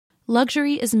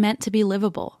Luxury is meant to be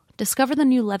livable. Discover the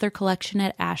new leather collection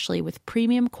at Ashley with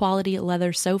premium quality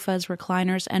leather sofas,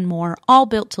 recliners, and more, all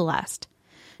built to last.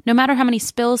 No matter how many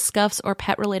spills, scuffs, or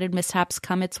pet-related mishaps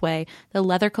come its way, the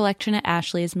leather collection at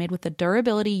Ashley is made with the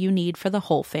durability you need for the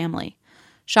whole family.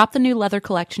 Shop the new leather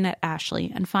collection at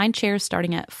Ashley and find chairs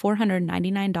starting at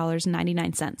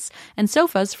 $499.99 and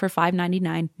sofas for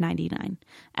 $599.99.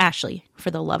 Ashley,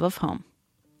 for the love of home.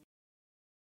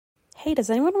 Hey, does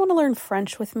anyone want to learn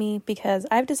French with me? Because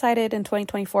I've decided in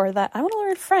 2024 that I want to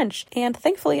learn French, and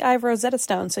thankfully I have Rosetta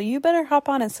Stone, so you better hop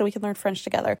on it so we can learn French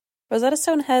together. Rosetta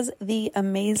Stone has the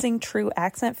amazing True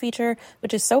Accent feature,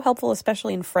 which is so helpful,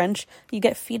 especially in French. You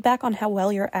get feedback on how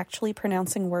well you're actually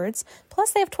pronouncing words.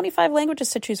 Plus, they have 25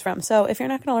 languages to choose from. So if you're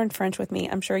not going to learn French with me,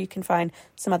 I'm sure you can find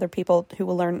some other people who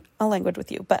will learn a language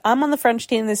with you. But I'm on the French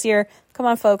team this year. Come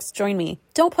on, folks, join me.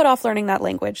 Don't put off learning that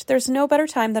language. There's no better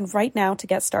time than right now to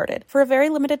get started. For a very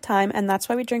limited time, and that's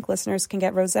why We Drink listeners can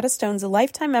get Rosetta Stone's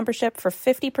lifetime membership for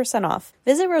 50% off.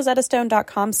 Visit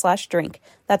rosettastone.com/drink.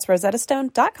 That's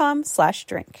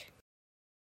rosettastone.com/drink.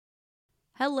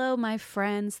 Hello, my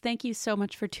friends. Thank you so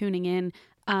much for tuning in.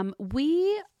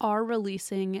 We are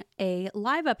releasing a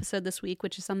live episode this week,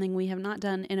 which is something we have not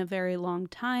done in a very long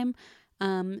time.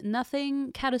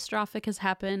 Nothing catastrophic has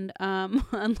happened,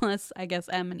 unless I guess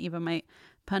Em and Eva might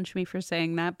punch me for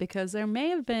saying that, because there may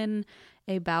have been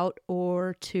a bout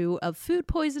or two of food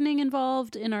poisoning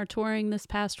involved in our touring this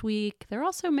past week. There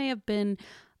also may have been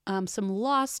some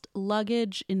lost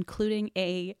luggage, including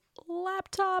a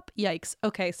laptop. Yikes.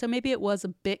 Okay, so maybe it was a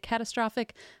bit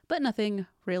catastrophic, but nothing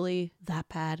really that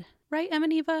bad. Right, Em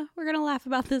and Eva? We're going to laugh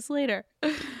about this later.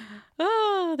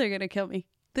 Oh, they're going to kill me.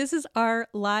 This is our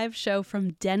live show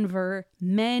from Denver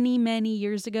many, many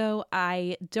years ago.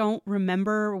 I don't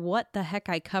remember what the heck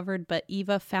I covered, but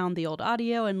Eva found the old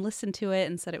audio and listened to it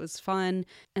and said it was fun.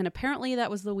 And apparently that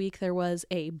was the week there was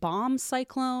a bomb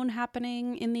cyclone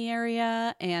happening in the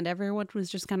area, and everyone was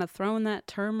just kind of throwing that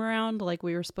term around like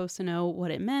we were supposed to know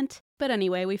what it meant. But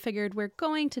anyway, we figured we're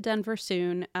going to Denver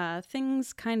soon.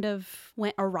 Things kind of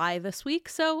went awry this week,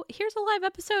 so here's a live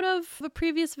episode of a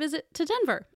previous visit to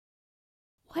Denver.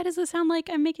 Why does this sound like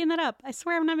I'm making that up? I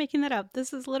swear I'm not making that up.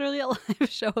 This is literally a live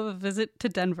show of a visit to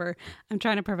Denver. I'm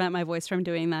trying to prevent my voice from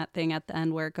doing that thing at the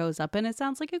end where it goes up and it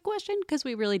sounds like a question, because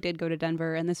we really did go to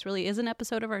Denver, and this really is an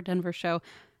episode of our Denver show.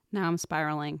 Now I'm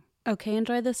spiraling. Okay,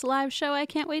 enjoy this live show. I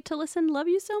can't wait to listen. Love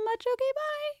you so much. Okay,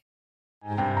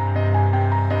 bye.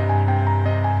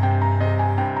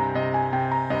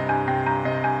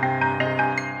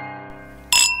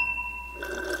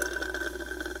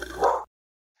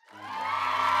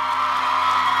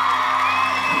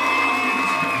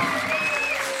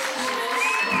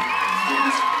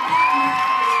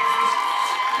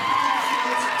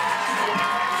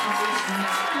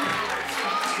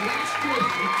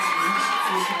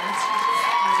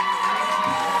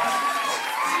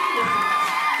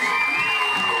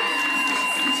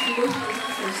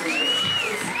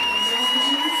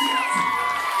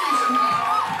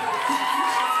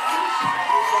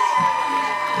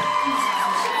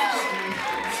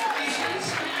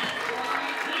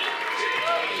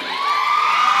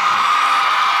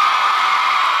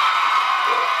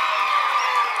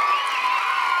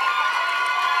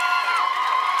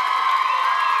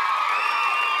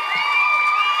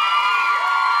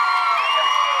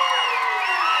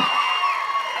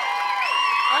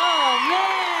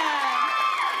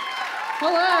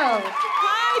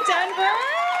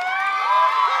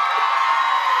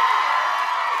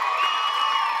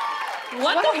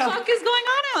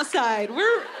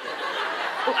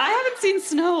 I haven't seen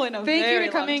snow in a very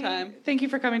long time. Thank you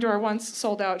for coming to our once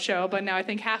sold out show, but now I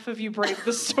think half of you braved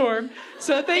the storm.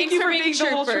 So thank you for being the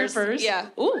whole troopers. Yeah.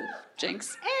 Ooh,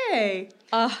 jinx. Hey.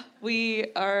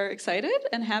 We are excited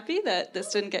and happy that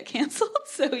this didn't get canceled,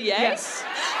 so yay. Yes.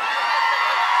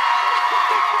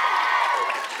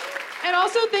 And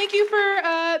also thank you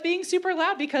for being super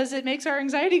loud, because it makes our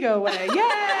anxiety go away.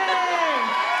 Yay!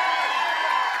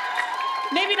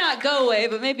 Maybe not go away,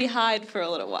 but maybe hide for a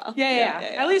little while.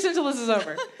 Yeah. At least until this is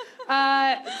over.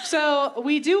 So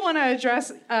we do want to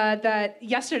address that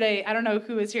yesterday, I don't know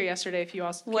who was here yesterday, if you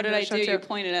all... What did I do? You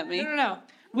pointed at me. No.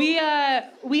 We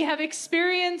have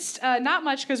experienced, not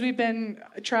much because we've been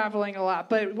traveling a lot,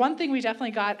 but one thing we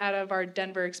definitely got out of our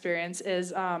Denver experience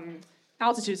is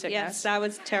altitude sickness. Yes, that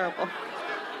was terrible.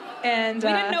 And we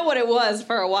didn't know what it was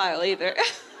for a while either.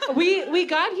 We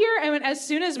got here, and as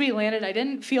soon as we landed, I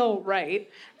didn't feel right.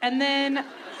 And then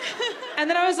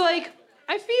I was like,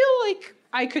 I feel like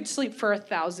I could sleep for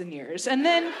 1,000 years. And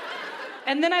then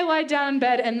I lied down in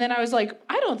bed, and then I was like,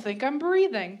 I don't think I'm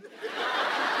breathing.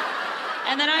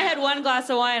 And then I had one glass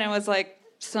of wine and was like,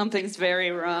 something's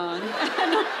very wrong.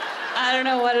 I don't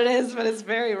know what it is, but it's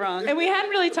very wrong. And we hadn't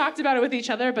really talked about it with each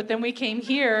other, but then we came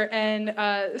here and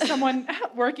someone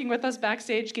working with us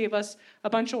backstage gave us a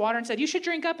bunch of water and said, you should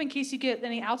drink up in case you get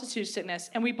any altitude sickness.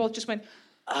 And we both just went,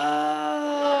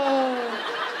 oh.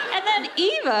 And then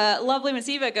Eva, lovely Miss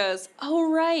Eva, goes,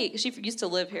 oh, right. She used to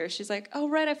live here. She's like, oh,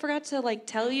 right, I forgot to, like,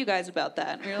 tell you guys about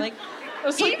that. And we were like, I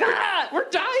was like, we're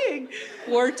dying.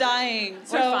 We're dying.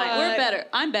 So, we're fine. We're better.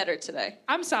 I'm better today.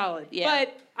 I'm solid. Yeah.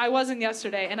 But I wasn't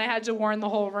yesterday, and I had to warn the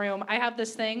whole room. I have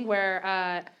this thing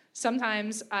where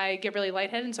sometimes I get really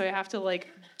lightheaded, and so I have to, like,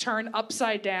 turn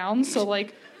upside down so,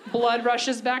 like, blood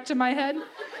rushes back to my head.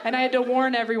 And I had to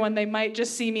warn everyone they might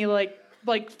just see me,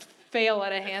 like fail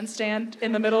at a handstand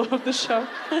in the middle of the show.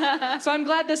 So I'm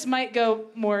glad this might go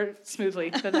more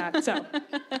smoothly than that. So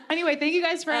anyway, thank you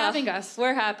guys for having us.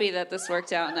 We're happy that this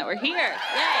worked out and that we're here.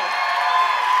 Yay.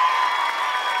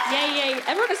 Yay, yay.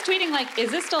 Everyone was tweeting like,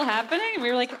 is this still happening? And we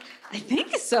were like, I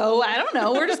think so. I don't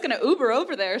know. We're just going to Uber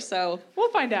over there, so.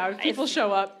 We'll find out if people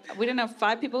show up. We didn't know if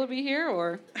 5 people would be here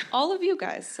or all of you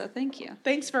guys, so thank you.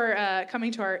 Thanks for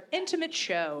coming to our intimate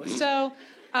show. So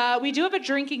we do have a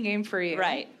drinking game for you.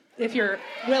 Right. If you're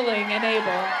willing and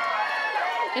able.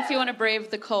 If you want to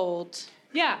brave the cold.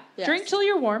 Yeah. Yes. Drink till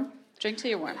you're warm. Drink till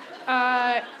you're warm.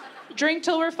 Drink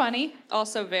till we're funny.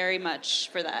 Also very much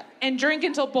for that. And drink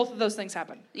until both of those things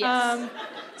happen. Yes.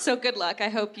 So good luck. I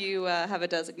hope you have a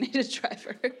designated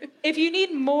driver. If you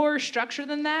need more structure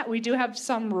than that, we do have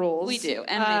some rules. We do,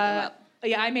 and made them up.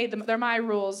 Yeah, I made them. They're my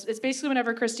rules. It's basically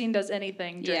whenever Christine does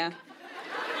anything, drink.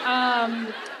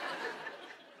 Yeah.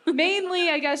 Mainly,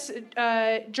 I guess,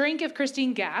 drink if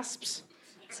Christine gasps.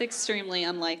 It's extremely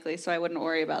unlikely, so I wouldn't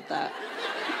worry about that.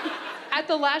 At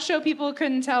the last show, people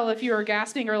couldn't tell if you were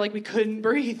gasping or, like, we couldn't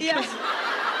breathe. Yeah.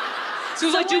 So it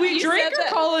was like, do we drink or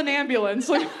call an ambulance?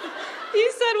 Like,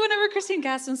 you said whenever Christine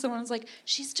gasped and someone was like,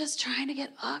 she's just trying to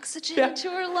get oxygen into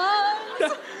her lungs.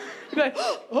 You'd be like,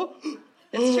 oh.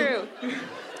 It's true.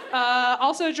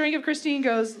 Also, drink if Christine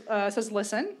says,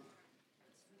 listen.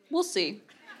 We'll see.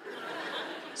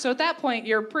 So at that point,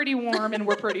 you're pretty warm and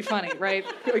we're pretty funny, right?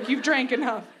 Like, you've drank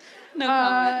enough. No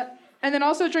comment. And then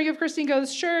also drink if Christine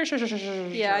goes, sure.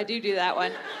 Yeah, I do that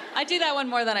one. I do that one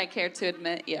more than I care to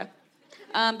admit, yeah.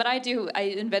 But I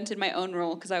invented my own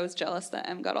rule because I was jealous that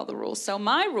Em got all the rules. So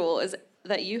my rule is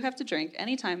that you have to drink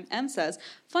anytime Em says,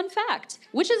 fun fact,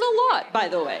 which is a lot, by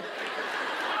the way.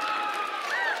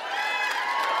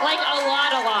 Like, a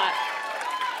lot.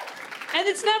 And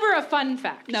it's never a fun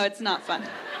fact. No, it's not fun.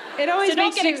 It always so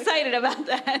don't get excited about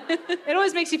that. It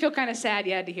always makes you feel kind of sad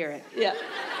you had to hear it. Yeah.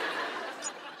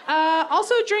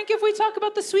 Also drink if we talk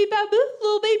about the sweet babu,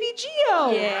 little baby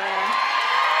Gio. Yeah.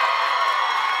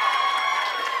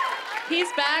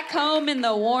 He's back home in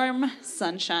the warm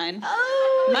sunshine.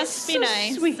 Oh, must be so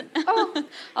nice. Sweet. Oh.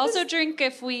 Also drink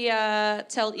if we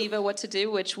tell Eva what to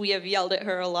do, which we have yelled at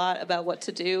her a lot about what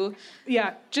to do.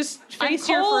 Yeah, just face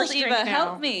I'm your cold, first drink Eva, now.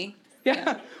 help me.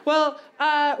 Yeah. Well,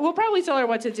 we'll probably tell her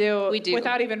what to do. We do.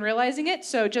 Without even realizing it,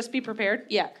 so just be prepared.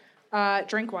 Yeah.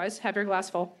 Drink-wise, have your glass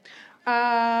full.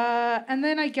 And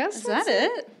then I guess Is that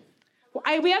it?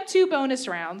 Well, we have 2 bonus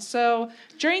rounds. So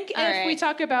drink All if right. we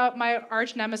talk about my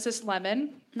arch nemesis,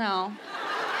 Lemon. No.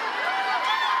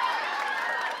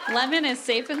 Lemon is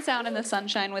safe and sound in the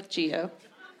sunshine with Gio.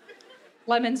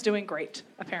 Lemon's doing great,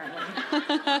 apparently.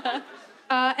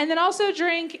 And then also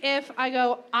drink if I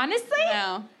go, honestly,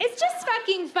 No. it's just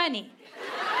fucking funny.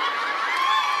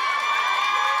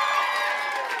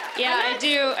 Yeah,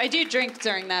 I do drink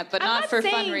during that, but I'm not for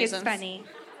fun saying reasons. It's funny.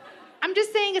 I'm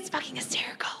just saying it's fucking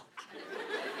hysterical.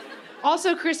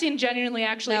 Also, Christine genuinely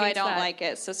actually No, I hates don't that. like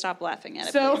it, so stop laughing at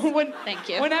it, So please. Thank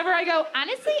you. Whenever I go,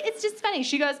 honestly, it's just funny.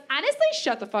 She goes, honestly,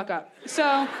 shut the fuck up.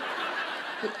 So,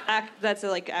 That's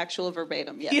like actual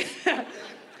verbatim, yes. yeah.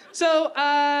 So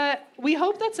we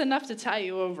hope that's enough to tie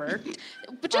you over.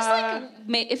 But just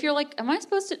if you're like, am I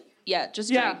supposed to? Yeah, just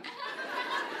drink. Yeah.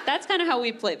 That's kind of how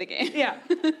we play the game. Yeah,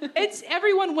 it's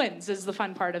everyone wins is the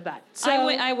fun part of that. So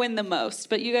I win the most,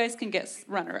 but you guys can get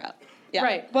runner-up. Yeah.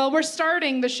 Right. Well, we're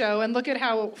starting the show, and look at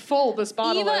how full this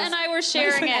bottle Eva is. and I were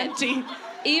sharing it. Empty.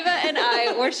 Eva and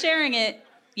I were sharing it.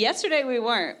 Yesterday we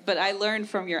weren't, but I learned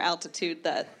from your altitude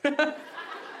that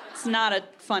it's not a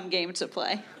fun game to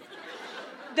play.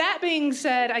 That being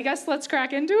said, I guess let's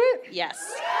crack into it.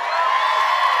 Yes.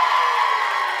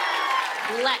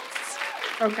 Let's.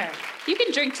 Okay. You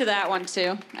can drink to that one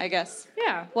too, I guess.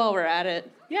 Yeah. While we're at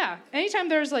it. Yeah. Anytime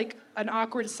there's like an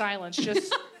awkward silence,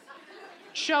 just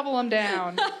shovel them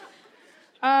down.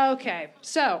 Okay.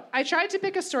 So I tried to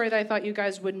pick a story that I thought you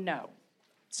guys would know.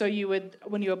 So you would,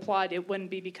 when you applaud, it wouldn't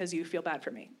be because you feel bad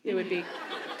for me. It would be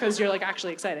because you're like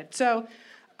actually excited. So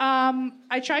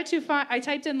I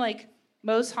typed in like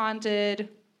most haunted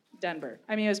Denver.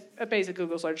 I mean, it was a basic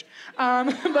Google search.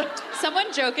 But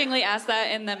Someone jokingly asked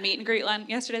that in the meet and greet line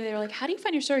yesterday. They were like, how do you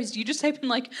find your stories? Do you just type in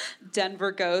like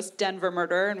Denver ghost, Denver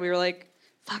murder? And we were like,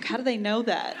 fuck, how do they know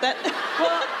that?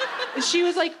 well, she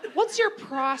was like, what's your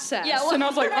process? Yeah, well, and I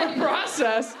was like, right. our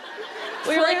process?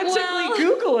 We were like, frantically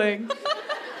Googling.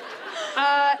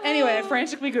 Anyway, I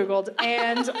frantically Googled,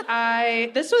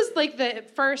 and this was like the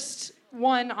first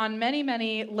one on many,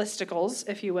 many listicles,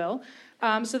 if you will.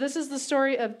 So this is the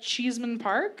story of Cheeseman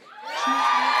Park.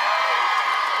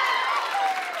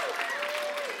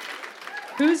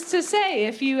 Who's to say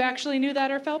if you actually knew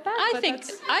that or felt bad? I think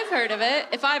I've heard of it.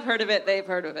 If I've heard of it, they've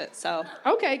heard of it. So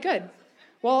okay, good.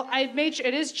 Well, I made sure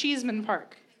it is Cheeseman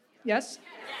Park. Yes.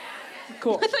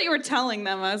 Cool. I thought you were telling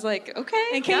them. I was like, okay.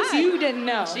 In case you didn't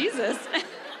know. Jesus.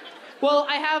 Well,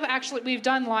 I have actually. We've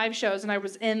done live shows, and I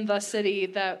was in the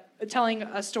city telling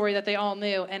a story that they all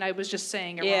knew, and I was just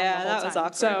saying it wrong the whole that was time.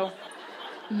 awkward. So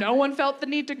no one felt the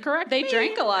need to correct They me.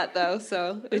 drank a lot though,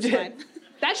 so it's fine.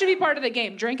 That should be part of the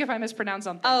game. Drink if I mispronounce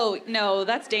something. Oh no,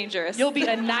 that's dangerous. You'll be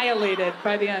annihilated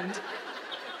by the end.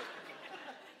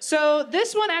 So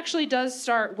this one actually does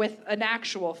start with an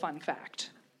actual fun fact.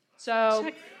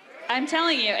 So I'm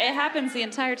telling you, it happens the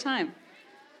entire time.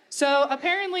 So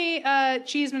apparently,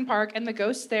 Cheeseman Park and the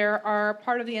ghosts there are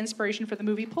part of the inspiration for the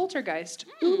movie Poltergeist.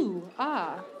 Ooh,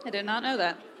 ah. I did not know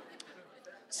that.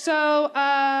 So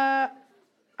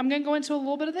I'm going to go into a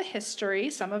little bit of the history.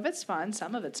 Some of it's fun,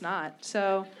 some of it's not.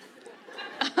 So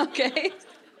Okay.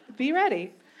 be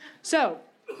ready. So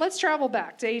let's travel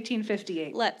back to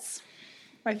 1858. Let's.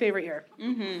 My favorite year.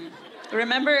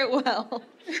 Remember it well.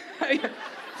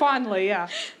 Fondly, yeah.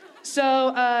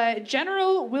 So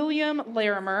General William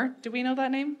Larimer. Do we know that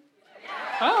name?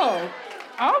 Oh,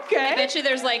 okay. I bet you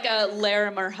there's like a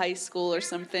Larimer High School or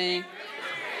something.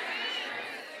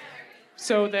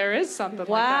 So there is something like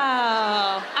that.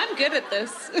 Wow. I'm good at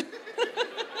this.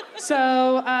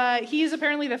 So he's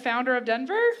apparently the founder of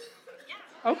Denver?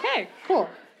 Okay, cool.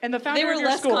 And the founder They were of your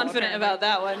less school, confident apparently. about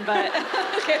that one,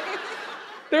 but okay.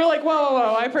 They were like,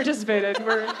 whoa, I participated.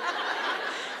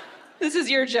 This is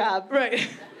your job. Right.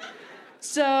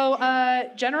 So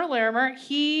General Larimer,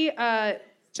 he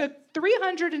took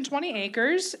 320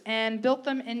 acres and built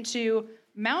them into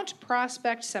Mount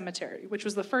Prospect Cemetery, which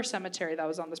was the first cemetery that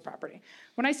was on this property.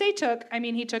 When I say took, I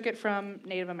mean he took it from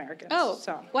Native Americans. Oh,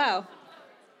 so wow.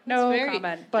 no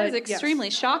comment. But that is extremely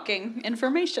shocking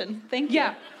information. Thank you.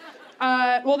 Yeah.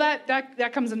 Well,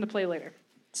 that comes into play later.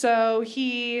 So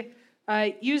he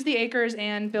used the acres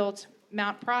and built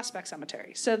Mount Prospect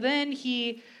Cemetery. So then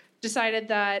he decided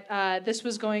that this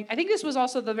was going... I think this was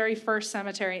also the very first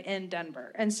cemetery in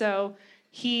Denver. And so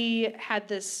he had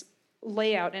this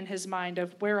layout in his mind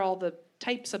of where all the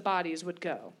types of bodies would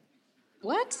go.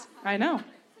 What? I know.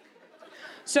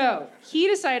 So he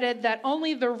decided that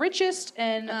only the richest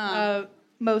and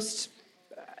most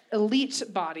elite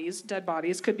bodies, dead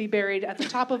bodies, could be buried at the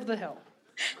top of the hill.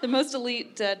 The most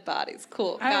elite dead bodies.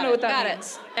 Cool. I don't know what that Got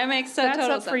means. it. That makes That's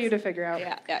total up sense. for you to figure out.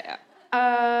 Yeah.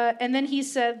 And then he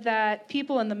said that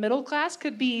people in the middle class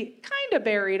could be kind of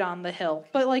buried on the hill,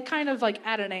 but like kind of like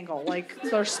at an angle, like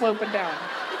they're sloping down.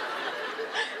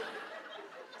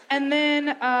 And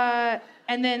then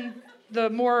the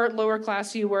more lower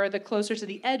class you were, the closer to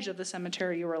the edge of the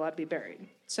cemetery you were allowed to be buried.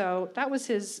 So that was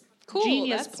his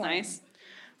genius that's plan.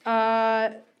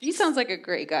 Nice. He sounds like a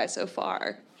great guy so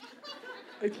far.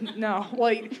 No,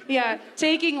 like, yeah,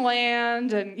 taking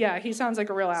land, and yeah, he sounds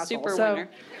like a real asshole. Super so, winner.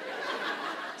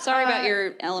 Sorry about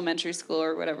your elementary school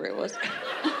or whatever it was.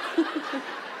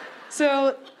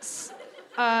 So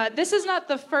this is not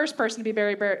the first person to be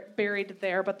buried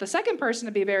there, but the second person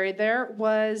to be buried there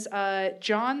was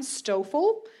John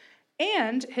Stoffel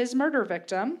and his murder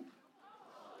victim.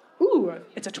 Ooh,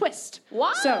 it's a twist.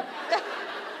 What? So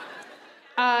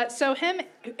him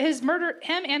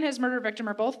and his murder victim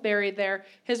are both buried there.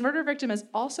 His murder victim is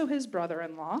also his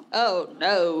brother-in-law. Oh,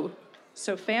 no.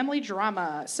 So family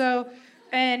drama. So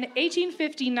in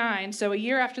 1859, so a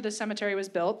year after the cemetery was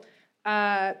built,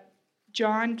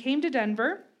 John came to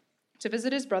Denver to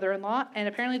visit his brother-in-law, and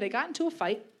apparently they got into a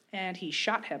fight, and he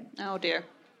shot him. Oh, dear.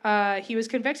 He was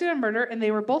convicted of murder, and they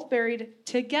were both buried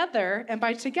together. And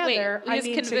by together, Wait, I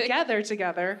mean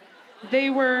together.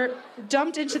 They were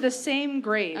dumped into the same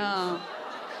grave. Oh.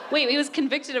 Wait, he was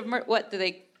convicted of murder. What, did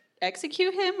they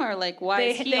execute him? Or, like, why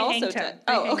is he also hanged him. dead?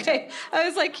 They Oh, hanged okay. him. I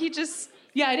was like, he just...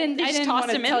 Yeah, I didn't They just want tossed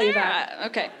to him in tell there? you that.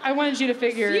 Okay. I wanted you to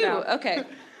figure it Phew, out. okay.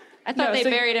 I thought No, they so-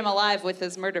 buried him alive with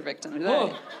his murder victim.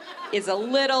 Whoa. is a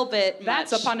little bit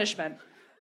That's much. a punishment.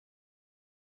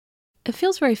 It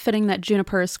feels very fitting that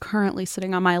Juniper is currently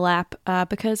sitting on my lap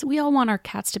because we all want our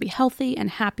cats to be healthy and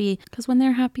happy because when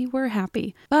they're happy, we're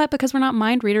happy. But because we're not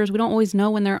mind readers, we don't always know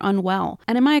when they're unwell.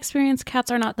 And in my experience, cats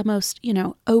are not the most,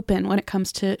 open when it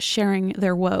comes to sharing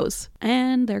their woes.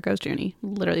 And there goes Junie.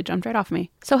 Literally jumped right off me.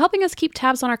 So helping us keep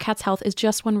tabs on our cat's health is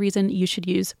just one reason you should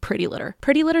use Pretty Litter.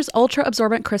 Pretty Litter's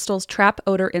ultra-absorbent crystals trap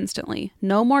odor instantly.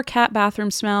 No more cat bathroom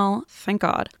smell, thank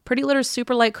God. Pretty Litter's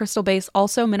super light crystal base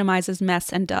also minimizes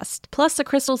mess and dust. Plus, the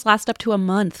crystals last up to a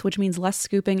month, which means less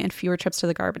scooping and fewer trips to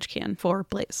the garbage can for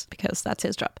Blaze, because that's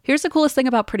his job. Here's the coolest thing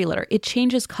about Pretty Litter. It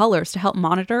changes colors to help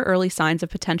monitor early signs of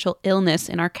potential illness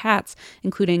in our cats,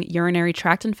 including urinary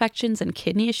tract infections and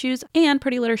kidney issues, and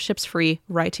Pretty Litter ships free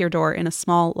right to your door in a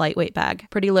small, lightweight bag.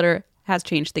 Pretty Litter has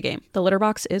changed the game. The litter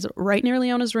box is right near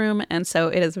Leona's room, and so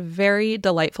it is very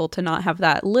delightful to not have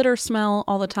that litter smell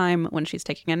all the time when she's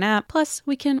taking a nap. Plus,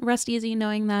 we can rest easy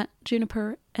knowing that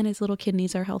Juniper and his little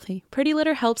kidneys are healthy. Pretty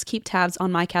Litter helps keep tabs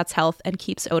on my cat's health and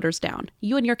keeps odors down.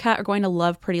 You and your cat are going to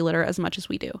love Pretty Litter as much as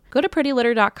we do. Go to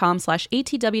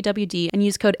prettylitter.com/ATWWD and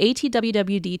use code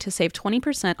ATWWD to save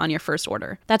 20% on your first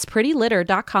order. That's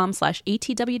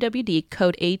prettylitter.com/ATWWD,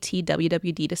 code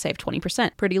ATWWD to save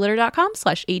 20%.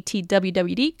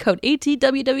 prettylitter.com/ATWWD, code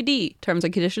ATWWD. Terms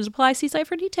and conditions apply. See site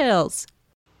for details.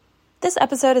 This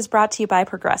episode is brought to you by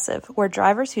Progressive, where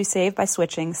drivers who save by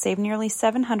switching save nearly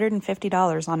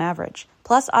 $750 on average.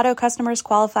 Plus, auto customers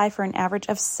qualify for an average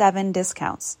of 7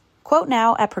 discounts. Quote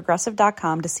now at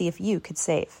Progressive.com to see if you could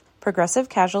save. Progressive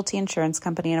Casualty Insurance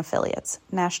Company and Affiliates.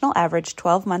 National average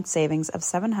 12-month savings of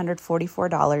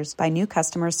 $744 by new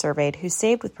customers surveyed who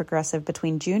saved with Progressive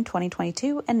between June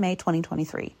 2022 and May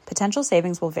 2023. Potential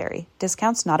savings will vary.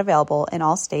 Discounts not available in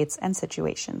all states and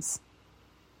situations.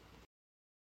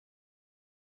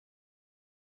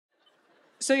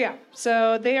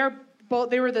 So they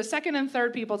were the second and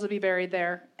third people to be buried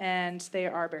there, and they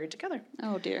are buried together.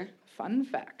 Oh, dear. Fun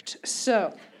fact.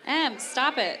 So,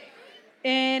 Stop it.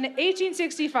 in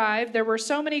 1865, there were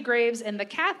so many graves in the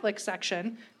Catholic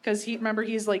section, because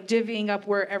he's like divvying up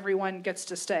where everyone gets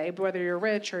to stay, whether you're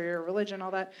rich or your religion, all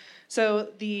that. So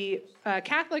the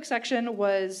Catholic section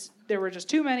there were just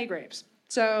too many graves.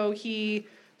 So he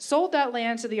sold that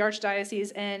land to the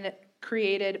Archdiocese and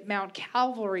created Mount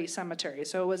Calvary Cemetery.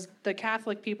 So it was the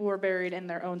Catholic people were buried in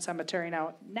their own cemetery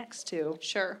now next to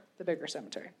the bigger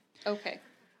cemetery. Okay.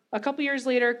 A couple years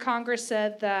later, Congress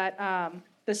said that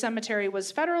the cemetery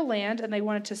was federal land and they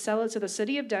wanted to sell it to the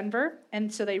city of Denver,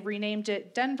 and so they renamed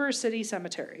it Denver City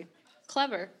Cemetery.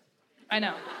 Clever. I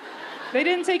know. They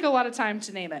didn't take a lot of time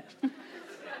to name it.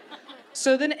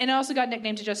 So then, and it also got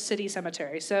nicknamed to just City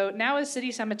Cemetery. So now as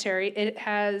City Cemetery, it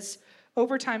has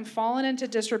over time fallen into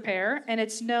disrepair, and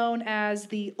it's known as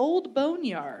the Old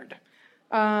Boneyard,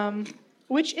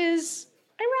 which is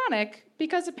ironic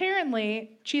because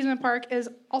apparently Cheeseman Park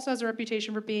also has a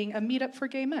reputation for being a meetup for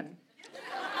gay men.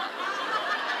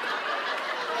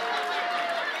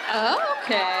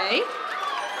 Okay.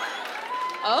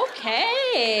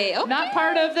 Not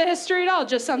part of the history at all,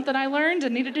 just something I learned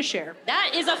and needed to share.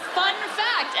 That is a fun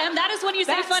fact, and that is when you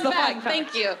say That's fun the fact. fun fact.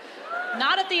 Thank you.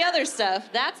 Not at the other stuff.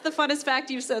 That's the funnest fact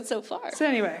you've said so far. So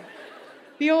anyway,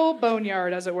 the old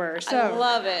boneyard, as it were. So I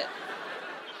love it.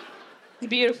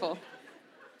 Beautiful.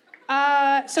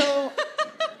 So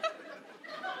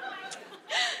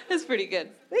That's pretty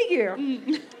good. thank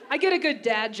you. I get a good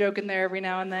dad joke in there every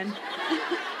now and then.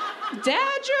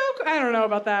 Dad joke? I don't know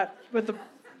about that with the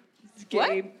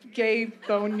gay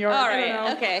boneyard. All I don't right.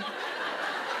 know. Okay.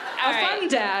 Fun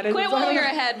dad. Quit while you're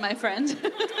ahead, my friend.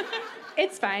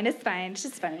 It's fine. It's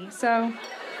just funny. So,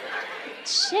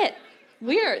 Shit.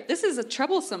 Weird. This is a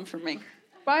troublesome for me.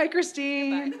 bye,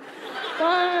 Christine.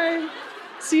 Bye.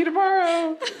 See you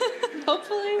tomorrow.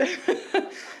 Hopefully.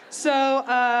 So,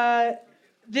 at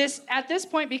this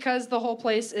point, because the whole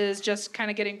place is just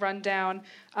kind of getting run down,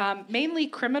 mainly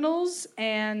criminals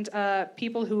and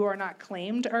people who are not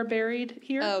claimed are buried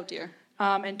here. Oh, dear.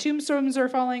 And tombstones are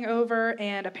falling over,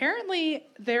 and apparently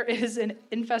there is an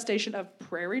infestation of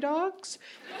prairie dogs.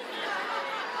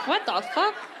 What the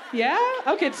fuck? Yeah?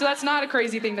 Okay, so that's not a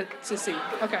crazy thing to see.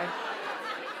 Okay.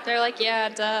 They're like, yeah,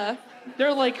 duh.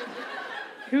 They're like,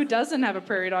 who doesn't have a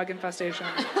prairie dog infestation?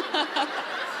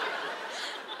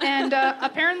 And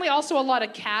apparently also a lot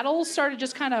of cattle started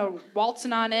just kind of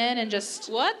waltzing on in and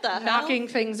just What the hell? knocking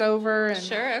things over. And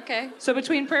Sure, okay. so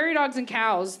between prairie dogs and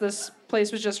cows, this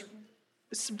place was just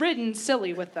ridden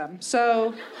silly with them.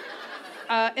 So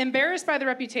embarrassed by the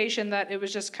reputation that it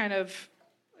was just kind of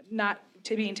not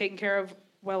being taken care of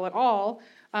well at all,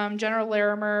 General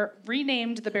Larimer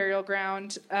renamed the burial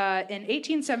ground in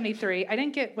 1873. I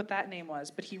didn't get what that name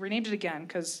was, but he renamed it again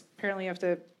because apparently you have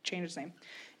to change its name.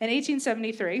 In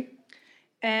 1873.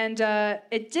 And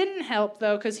it didn't help,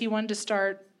 though, because he wanted to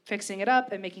start fixing it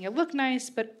up and making it look nice.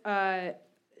 But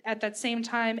at that same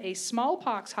time, a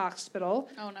smallpox hospital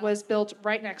was built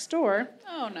right next door.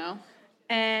 Oh, no.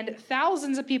 And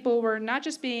thousands of people were not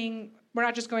just going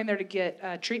there to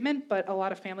get treatment, but a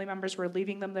lot of family members were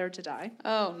leaving them there to die.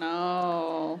 Oh,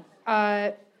 no.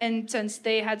 And since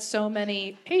they had so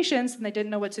many patients and they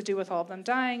didn't know what to do with all of them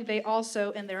dying, they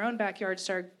also, in their own backyard,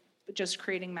 started just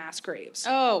creating mass graves.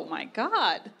 Oh, my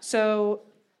God. So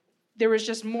there was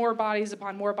just more bodies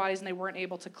upon more bodies, and they weren't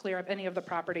able to clear up any of the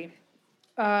property.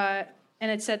 And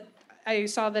it said, I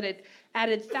saw that it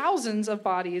added thousands of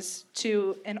bodies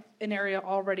to an area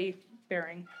already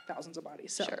bearing thousands of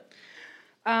bodies. So, sure.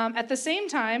 At the same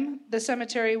time, the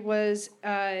cemetery was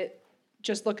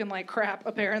just looking like crap,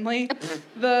 apparently.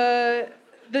 The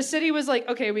city was like,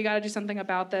 okay, we got to do something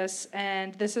about this.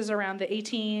 And this is around the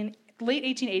late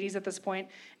 1880s at this point.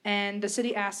 And the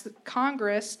city asked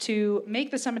Congress to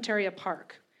make the cemetery a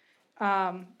park.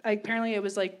 Apparently it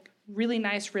was like really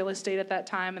nice real estate at that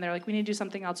time. And they're like, we need to do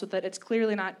something else with it. It's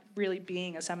clearly not really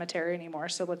being a cemetery anymore.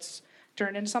 So let's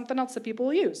turn it into something else that people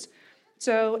will use.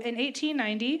 So in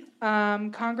 1890,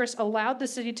 Congress allowed the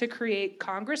city to create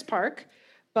Congress Park,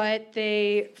 but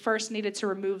they first needed to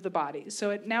remove the bodies. So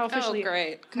it now officially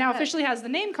officially has the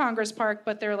name Congress Park,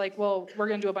 but they're like, well, we're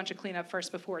going to do a bunch of cleanup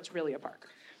first before it's really a park.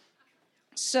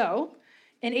 So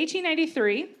in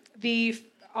 1893,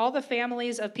 all the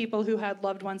families of people who had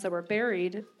loved ones that were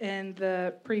buried in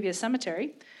the previous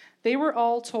cemetery, they were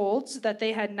all told that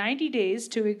they had 90 days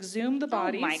to exhume the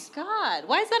bodies. Oh my God.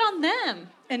 Why is that on them?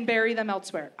 And bury them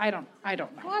elsewhere. I don't know.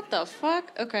 What the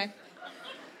fuck? Okay.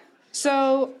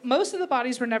 So most of the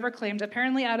bodies were never claimed.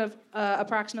 Apparently out of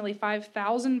approximately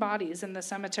 5,000 bodies in the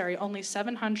cemetery, only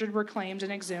 700 were claimed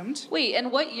and exhumed. Wait,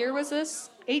 and what year was this?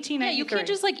 1893. Yeah, you can't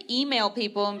just email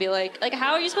people and be like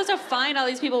how are you supposed to find all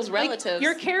these people's relatives?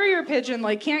 Your carrier pigeon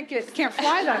can't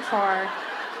fly that far.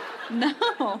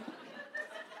 No.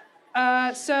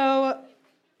 So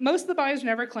most of the bodies were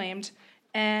never claimed.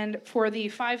 And for the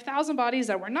 5,000 bodies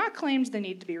that were not claimed, they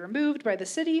need to be removed by the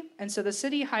city. And so the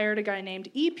city hired a guy named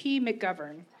E.P.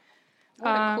 McGovern. What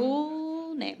a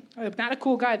cool name. Not a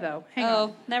cool guy, though. Hang on.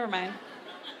 Oh, never mind.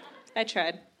 I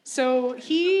tried. So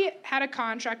he had a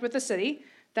contract with the city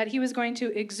that he was going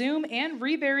to exhume and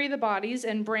rebury the bodies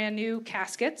in brand new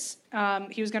caskets.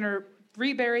 He was going to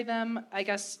rebury them. I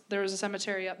guess there was a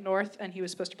cemetery up north, and he was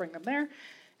supposed to bring them there.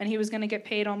 And he was going to get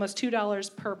paid almost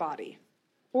 $2 per body.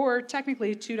 Or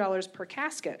technically $2 per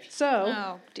casket. So,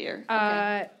 oh dear.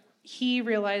 Okay. He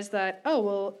realized that,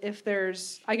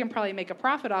 I can probably make a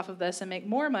profit off of this and make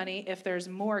more money if there's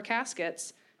more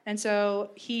caskets. And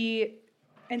so he,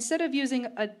 instead of using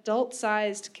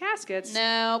adult-sized caskets,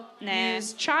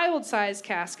 used child-sized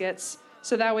caskets.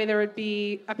 So that way there would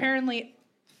be, apparently,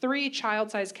 3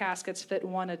 child-sized caskets fit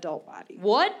one adult body.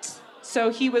 What? So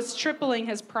he was tripling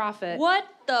his profit. What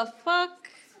the fuck?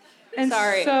 And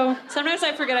sorry. So sometimes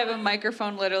I forget I have a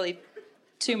microphone literally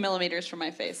 2 millimeters from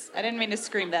my face. I didn't mean to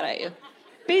scream that at you.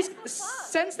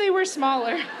 Since they were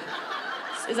smaller.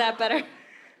 Is that better?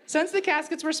 Since the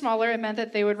caskets were smaller, it meant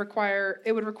that it would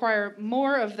require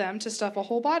more of them to stuff a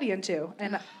whole body into.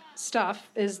 And stuff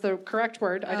is the correct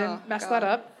word. I didn't mess that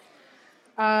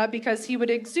up. Because he would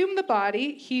exhume the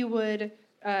body, he would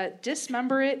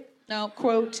dismember it,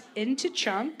 quote, into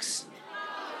chunks,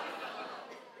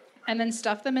 and then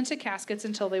stuff them into caskets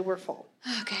until they were full.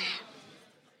 Okay.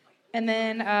 And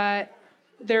then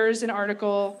there's an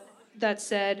article that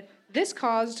said, this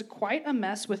caused quite a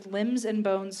mess with limbs and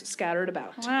bones scattered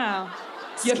about. Wow.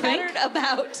 You scattered think?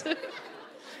 About.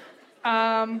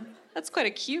 That's quite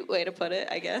a cute way to put it,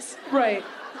 I guess. Right.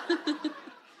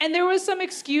 And there was some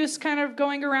excuse kind of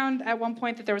going around at one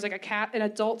point that there was an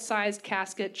adult-sized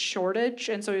casket shortage,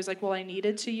 and so he was like, well, I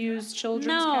needed to use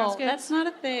children's caskets. No, that's not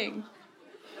a thing.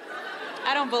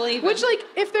 I don't believe it. Which,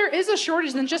 if there is a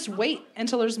shortage, then just wait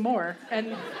until there's more,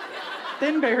 and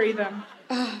then bury them.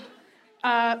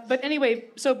 But anyway,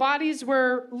 so bodies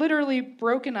were literally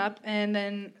broken up and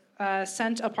then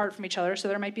sent apart from each other. So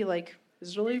there might be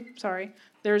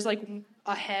there's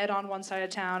a head on one side of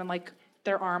town and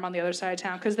their arm on the other side of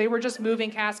town, because they were just moving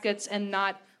caskets and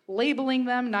not labeling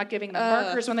them, not giving them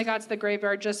markers when they got to the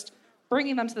graveyard, just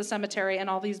bringing them to the cemetery, and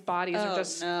all these bodies are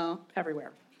just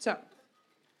everywhere. So,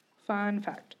 fun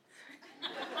fact.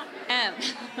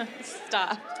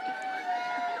 Stop.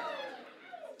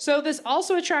 So this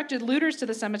also attracted looters to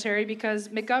the cemetery because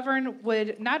McGovern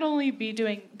would not only be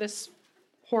doing this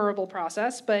horrible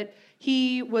process, but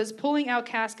he was pulling out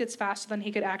caskets faster than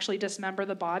he could actually dismember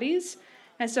the bodies.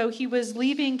 And so he was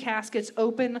leaving caskets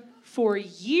open for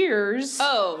years.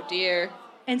 Oh, dear.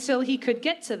 Until he could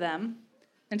get to them,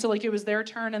 until like it was their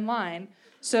turn in line.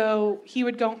 So he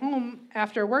would go home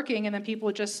after working, and then people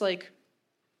would just like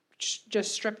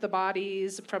just strip the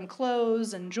bodies from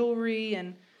clothes and jewelry,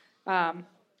 and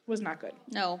was not good.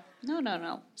 No.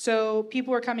 So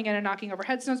people were coming in and knocking over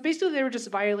headstones. Basically, they were just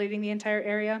violating the entire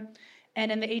area. And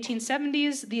in the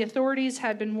 1870s, the authorities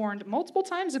had been warned multiple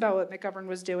times about what McGovern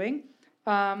was doing,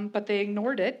 but they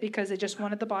ignored it because they just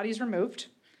wanted the bodies removed.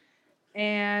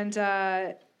 And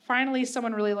finally,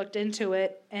 someone really looked into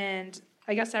it, and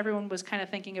I guess everyone was kind of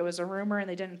thinking it was a rumor, and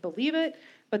they didn't believe it.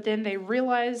 But then they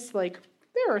realized, like,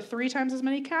 there are 3 times as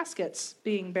many caskets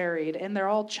being buried, and they're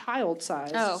all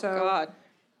child-sized. Oh, God.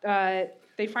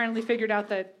 They finally figured out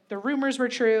that the rumors were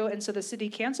true, and so the city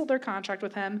canceled their contract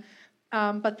with him.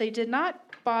 But they did not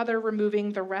bother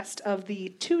removing the rest of the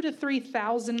 2,000 to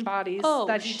 3,000 bodies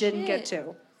that he didn't get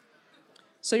to.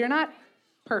 So you're not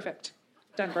perfect,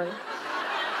 Denver.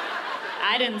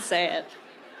 I didn't say it.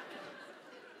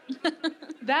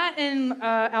 That and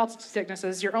altitude sickness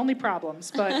is your only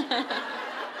problems, but...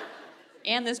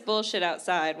 And this bullshit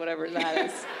outside, whatever that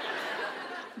is.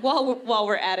 while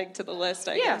we're adding to the list,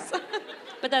 I guess.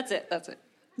 But that's it.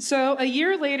 So a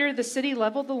year later, the city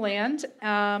leveled the land,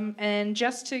 and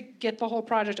just to get the whole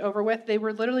project over with, they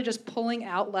were literally just pulling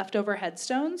out leftover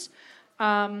headstones,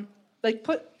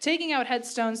 taking out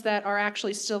headstones that are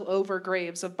actually still over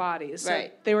graves of bodies. So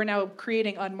right. They were now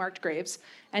creating unmarked graves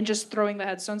and just throwing the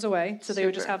headstones away. So they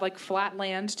would just have like flat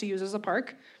land to use as a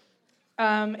park.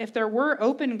 If there were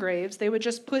open graves, they would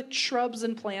just put shrubs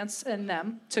and plants in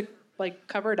them to like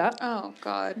cover it up. Oh,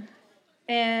 God.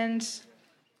 And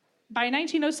by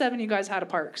 1907, you guys had a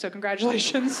park, so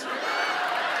congratulations.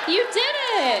 You did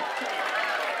it!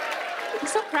 I'm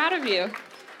so proud of you.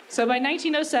 So by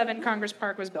 1907, Congress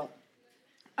Park was built.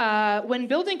 When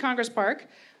building Congress Park,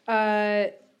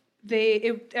 everyone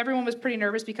was pretty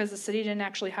nervous because the city didn't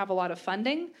actually have a lot of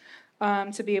funding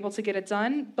to be able to get it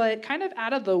done. But kind of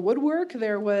out of the woodwork,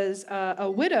 there was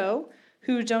a widow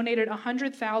who donated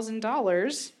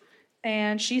 $100,000.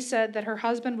 And she said that her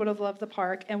husband would have loved the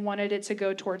park and wanted it to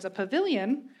go towards a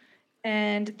pavilion.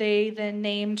 And they then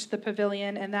named the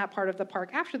pavilion and that part of the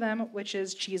park after them, which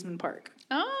is Cheeseman Park.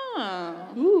 Oh.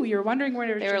 Ooh, you're wondering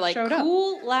where they were like, showed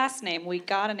cool last name. We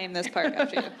got to name this park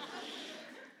after you.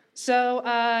 So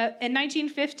in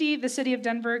 1950, the city of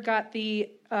Denver got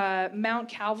the Mount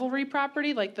Calvary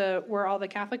property, like where all the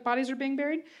Catholic bodies are being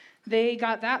buried. They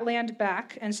got that land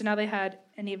back, and so now they had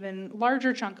an even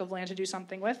larger chunk of land to do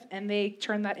something with, and they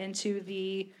turned that into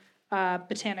the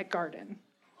Botanic Garden.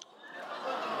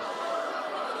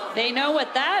 They know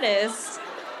what that is.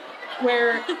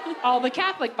 Where all the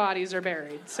Catholic bodies are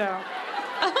buried, so.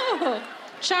 Oh,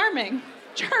 charming.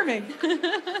 Charming.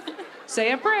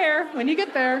 Say a prayer when you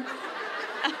get there.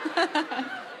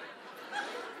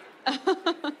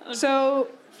 So,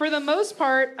 for the most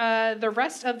part, the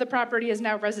rest of the property is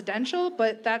now residential,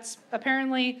 but that's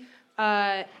apparently,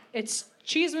 it's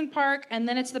Cheeseman Park, and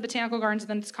then it's the Botanical Gardens, and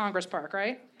then it's Congress Park,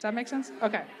 right? Does that make sense?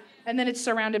 Okay. And then it's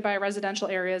surrounded by residential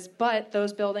areas, but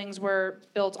those buildings were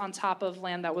built on top of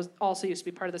land that was also used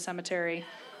to be part of the cemetery,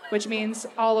 which means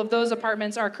all of those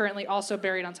apartments are currently also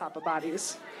buried on top of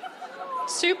bodies.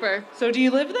 Super. So do you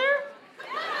live there?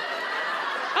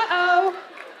 Uh-oh.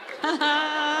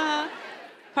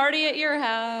 Party at your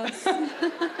house.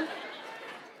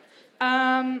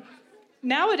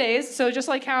 Nowadays, so just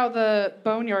like how the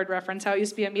Boneyard reference, how it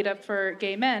used to be a meetup for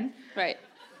gay men. Right.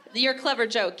 Your clever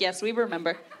joke, yes, we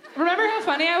remember. Remember how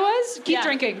funny I was? Keep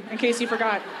drinking, in case you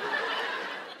forgot.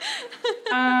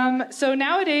 So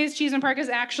nowadays, Cheeseman Park is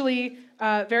actually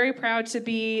very proud to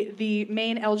be the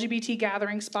main LGBT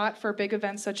gathering spot for big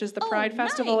events such as the Pride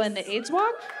Festival and the AIDS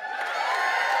Walk.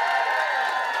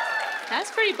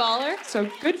 That's pretty baller. So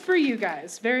good for you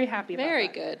guys. Very happy about Very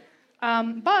that. good.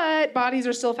 But bodies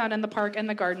are still found in the park and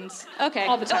the gardens. Okay.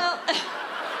 All the time. Well,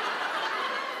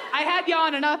 I had you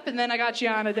on and up, and then I got you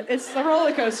on. It's a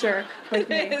roller coaster with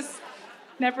me. it is.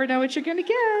 Never know what you're going to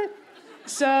get.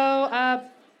 So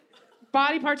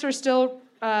body parts are still,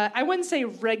 I wouldn't say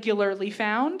regularly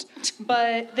found,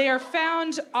 but they are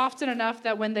found often enough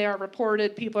that when they are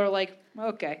reported, people are like,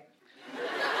 okay.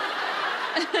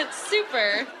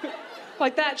 Super.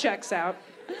 Like, that checks out.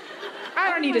 I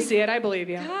don't need to see it. I believe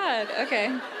you. God,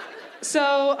 okay.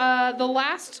 So the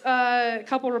last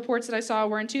couple reports that I saw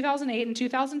were in 2008 and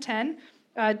 2010.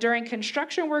 During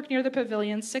construction work near the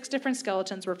pavilion, 6 different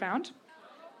skeletons were found,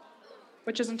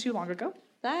 which isn't too long ago.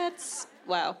 That's,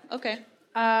 wow, okay.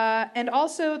 And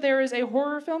also there is a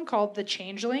horror film called The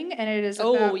Changeling, and it is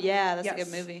about... that's a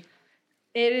good movie.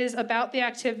 It is about the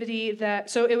activity that...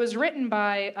 So it was written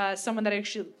by someone that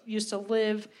actually used to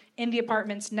live in the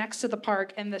apartments next to the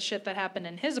park and the shit that happened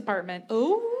in his apartment.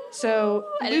 Oh. So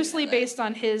loosely based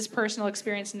on his personal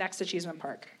experience next to Cheeseman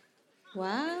Park.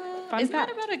 Wow. Fun Isn't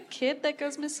fact. that about a kid that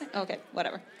goes missing? Okay,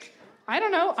 whatever. I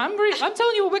don't know. I'm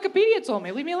telling you what Wikipedia told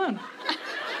me. Leave me alone.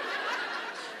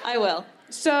 I will.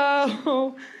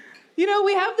 So,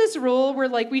 we have this rule where,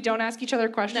 like, we don't ask each other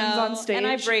questions on stage. And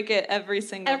I break it every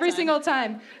single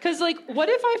time. Because, like, what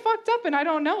if I fucked up and I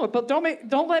don't know it? But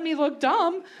don't let me look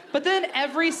dumb. But then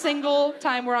every single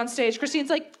time we're on stage, Christine's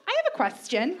like, I have a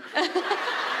question.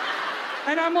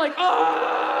 And I'm like,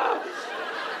 oh!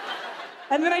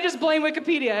 And then I just blame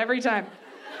Wikipedia every time.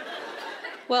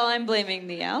 Well, I'm blaming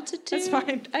the altitude. That's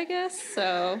fine. I guess,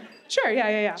 so... Sure,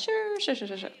 yeah. Sure.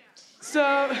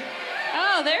 So...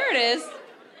 Oh, there it is.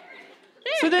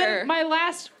 So then my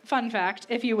last fun fact,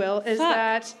 if you will, is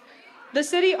that the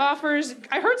city offers...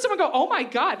 I heard someone go, oh my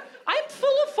God, I'm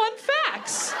full of fun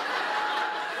facts.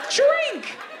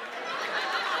 Drink!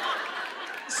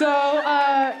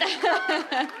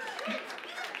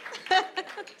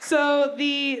 So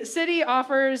the city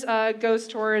offers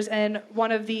ghost tours, and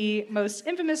one of the most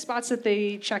infamous spots that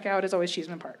they check out is always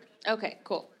Cheeseman Park. Okay,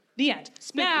 cool. The end.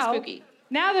 Spooky.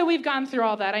 Now that we've gone through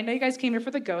all that, I know you guys came here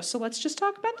for the ghosts, so let's just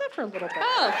talk about that for a little bit.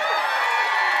 Oh.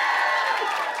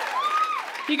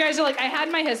 You guys are like, I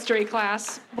had my history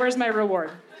class. Where's my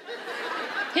reward?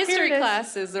 History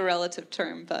class is a relative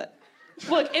term, but...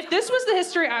 Look, if this was the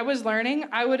history I was learning,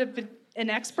 I would have been an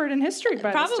expert in history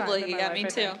by this time. Probably, yeah, me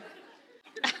too.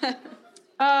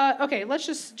 Okay, let's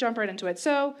just jump right into it.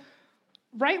 So,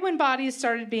 right when bodies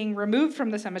started being removed from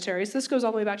the cemeteries, this goes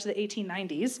all the way back to the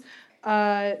 1890s,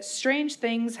 strange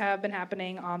things have been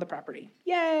happening on the property.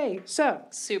 Yay! So,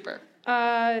 Super.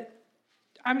 I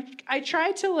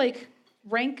tried to, like,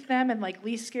 rank them and, like,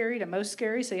 least scary to most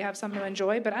scary so you have something to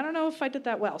enjoy, but I don't know if I did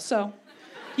that well. So,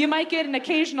 you might get an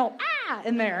occasional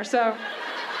in there. So,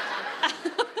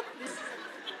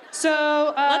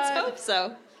 let's hope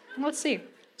so. Let's see.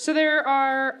 So there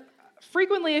are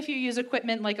frequently, if you use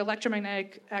equipment like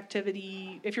electromagnetic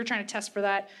activity, if you're trying to test for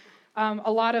that,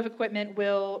 a lot of equipment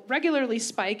will regularly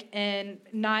spike and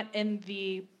not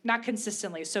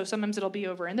consistently. So sometimes it'll be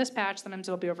over in this patch, sometimes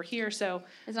it'll be over here. So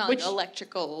it's not like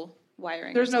electrical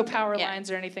wiring. There's no power lines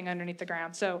or anything underneath the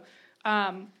ground. So,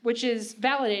 which is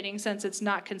validating since it's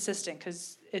not consistent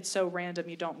because it's so random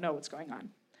you don't know what's going on.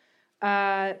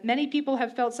 Many people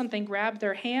have felt something grab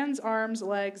their hands, arms,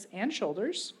 legs, and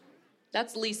shoulders.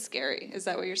 That's least scary. Is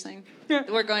that what you're saying?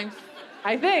 We're going...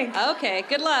 I think. Okay,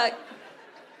 good luck.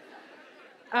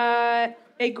 A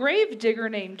grave digger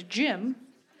named Jim.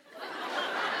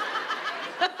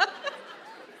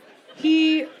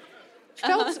 He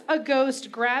felt a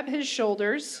ghost grab his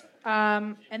shoulders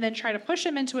and then try to push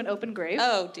him into an open grave.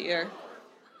 Oh, dear.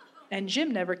 And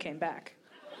Jim never came back.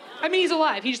 I mean, he's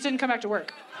alive. He just didn't come back to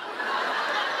work.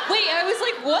 Wait, I was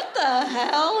like, what the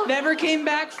hell? Never came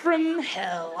back from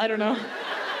hell. I don't know.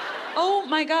 Oh,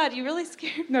 my God, you really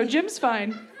scared me. No, Jim's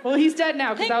fine. Well, he's dead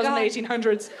now because that was in the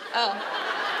 1800s. Oh.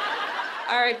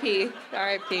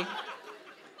 R.I.P.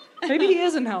 Maybe he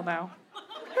is in hell now.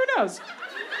 Who knows?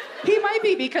 He might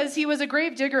be because he was a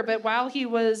grave digger, but while he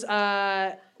was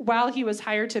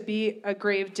hired to be a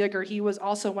grave digger, he was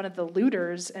also one of the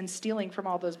looters and stealing from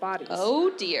all those bodies.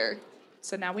 Oh, dear.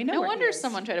 So now we know. No wonder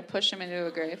someone tried to push him into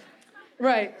a grave.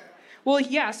 Right. Well,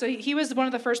 yeah, so he was one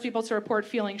of the first people to report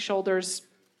feeling shoulders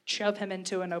shove him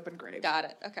into an open grave. Got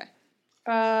it. Okay.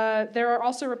 There are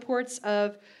also reports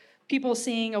of people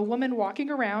seeing a woman walking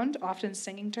around, often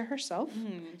singing to herself.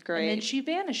 Great. And then she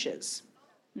vanishes.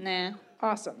 Nah.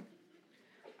 Awesome.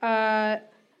 A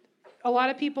lot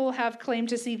of people have claimed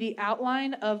to see the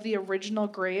outline of the original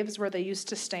graves where they used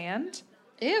to stand.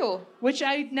 Ew. Which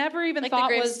I never even like thought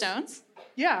the was... gravestones?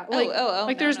 Yeah.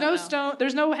 Like there's no stone,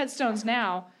 there's no headstones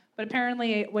now, but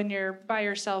apparently when you're by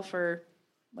yourself or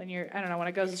when you're, I don't know, when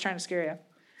a ghost is trying to scare you,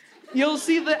 you'll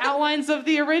see the outlines of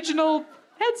the original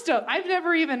headstone. I've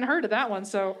never even heard of that one,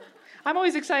 so I'm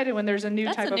always excited when there's a new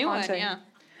type of haunting. That's a new one,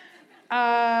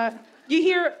 yeah. You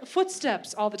hear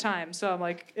footsteps all the time, so I'm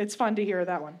like, it's fun to hear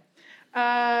that one.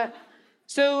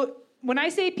 So when I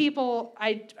say people,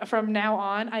 from now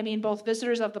on, I mean both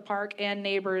visitors of the park and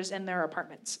neighbors in their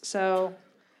apartments. So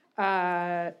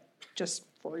just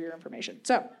for your information.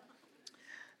 So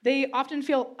they often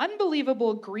feel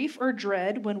unbelievable grief or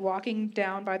dread when walking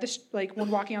down when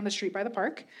walking on the street by the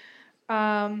park.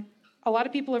 A lot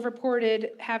of people have reported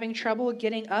having trouble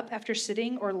getting up after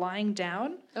sitting or lying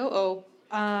down.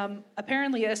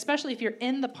 apparently, especially if you're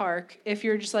in the park, if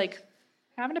you're just like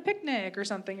having a picnic or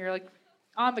something, you're like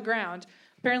on the ground.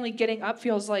 Apparently, getting up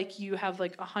feels like you have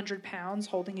like 100 pounds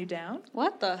holding you down.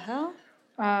 What the hell?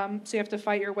 So you have to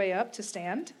fight your way up to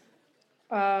stand.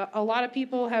 A lot of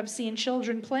people have seen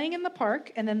children playing in the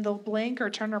park, and then they'll blink or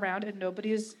turn around and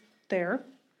nobody is there.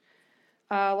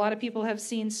 A lot of people have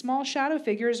seen small shadow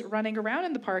figures running around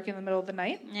in the park in the middle of the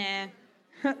night. Yeah.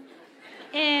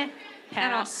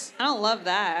 Pass. I don't love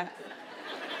that.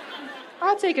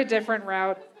 I'll take a different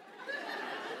route.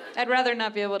 I'd rather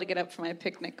not be able to get up from my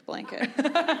picnic blanket.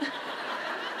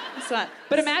 It's not.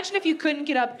 But imagine if you couldn't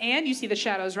get up and you see the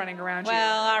shadows running around you.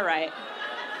 Well, all right.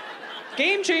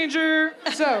 Game changer.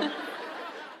 So,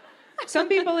 some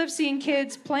people have seen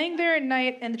kids playing there at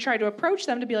night and try to approach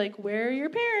them to be like, "Where are your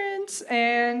parents?"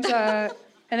 And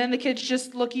then the kids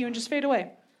just look at you and just fade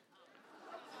away.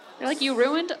 They're like, you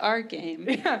ruined our game.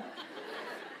 Yeah.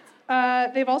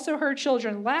 They've also heard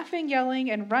children laughing,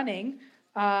 yelling, and running.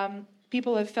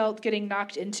 People have felt getting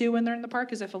knocked into when they're in the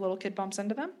park as if a little kid bumps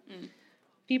into them.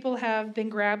 People have been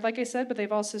grabbed, like I said, but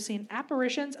they've also seen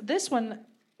apparitions. This one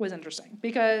was interesting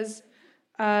because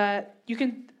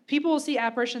people will see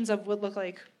apparitions of what look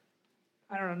like,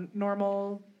 I don't know,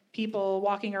 normal people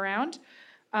walking around.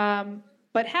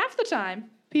 But half the time,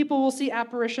 people will see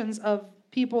apparitions of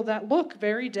people that look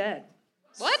very dead.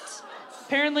 What?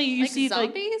 Apparently, you see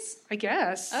zombies? I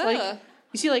guess. Ugh. Like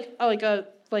you see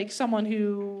like someone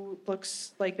who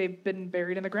looks like they've been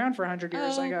buried in the ground for 100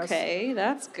 years, I guess. Okay,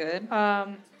 that's good.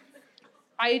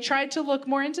 I tried to look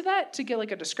more into that to get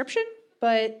like a description,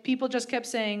 but people just kept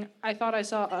saying, I thought I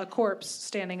saw a corpse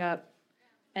standing up,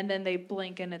 and then they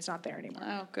blink and it's not there anymore.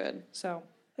 Oh, good. So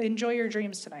enjoy your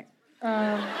dreams tonight.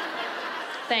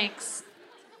 Thanks.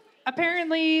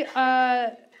 Apparently,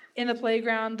 in the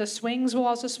playground, the swings will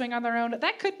also swing on their own.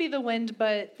 That could be the wind,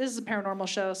 but this is a paranormal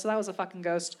show, so that was a fucking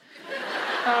ghost.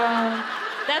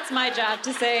 That's my job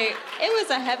to say,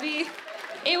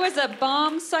 it was a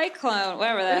bomb cyclone,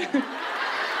 whatever that.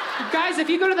 Guys, if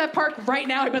you go to that park right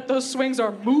now, I bet those swings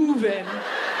are moving.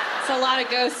 It's a lot of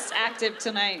ghosts active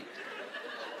tonight.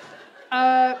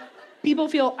 People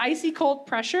feel icy cold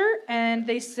pressure, and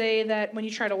they say that when you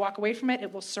try to walk away from it,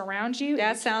 it will surround you.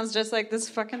 That sounds just like this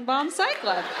fucking bomb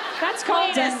cyclone. That's called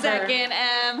Wait Denver. a second,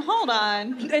 hold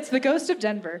on. It's the ghost of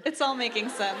Denver. It's all making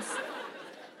sense.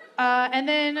 And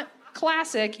then,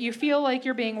 classic, you feel like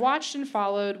you're being watched and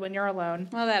followed when you're alone.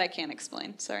 Well, that I can't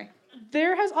explain. Sorry.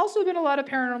 There has also been a lot of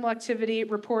paranormal activity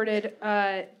reported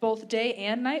both day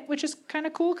and night, which is kind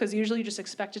of cool because usually you just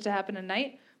expect it to happen at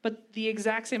night. But the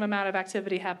exact same amount of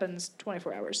activity happens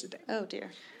 24 hours a day. Oh, dear.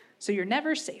 So you're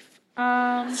never safe.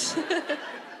 There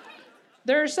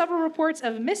are several reports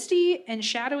of misty and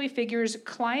shadowy figures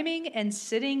climbing and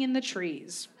sitting in the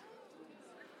trees.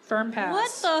 Firm pass.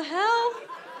 What the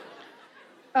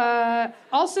hell?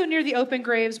 Also near the open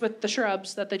graves with the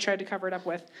shrubs that they tried to cover it up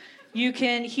with, you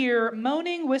can hear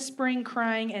moaning, whispering,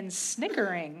 crying, and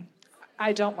snickering.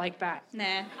 I don't like that.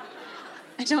 Nah.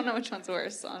 I don't know which one's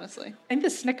worse, honestly. I think the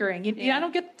snickering. I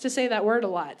don't get to say that word a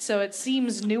lot, so it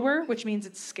seems newer, which means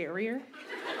it's scarier.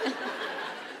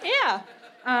 Yeah.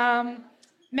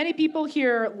 Many people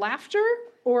hear laughter,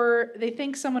 or they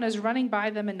think someone is running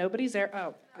by them and nobody's there.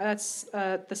 Oh, that's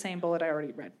the same bullet I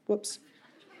already read. Whoops.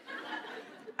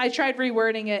 I tried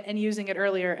rewording it and using it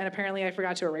earlier, and apparently I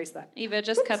forgot to erase that. Eva,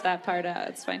 just cut that part out.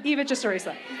 It's fine. Eva, just erase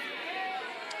that.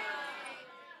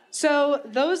 So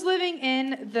those living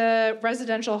in the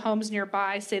residential homes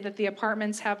nearby say that the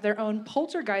apartments have their own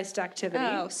poltergeist activity.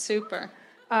 Oh, super.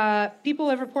 People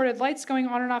have reported lights going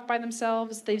on and off by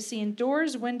themselves. They've seen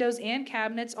doors, windows, and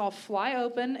cabinets all fly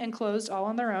open and closed all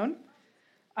on their own.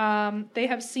 They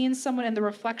have seen someone in the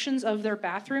reflections of their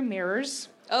bathroom mirrors.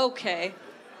 Okay.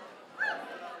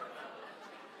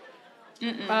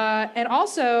 And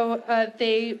also,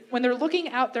 when they're looking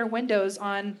out their windows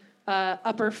on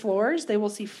upper floors, they will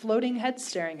see floating heads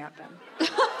staring at them.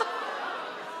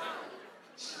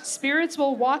 Spirits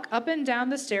will walk up and down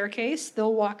the staircase.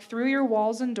 They'll walk through your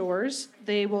walls and doors.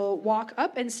 They will walk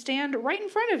up and stand right in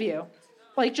front of you,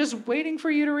 like just waiting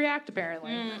for you to react,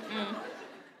 apparently.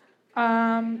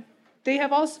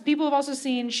 People have also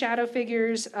seen shadow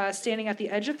figures standing at the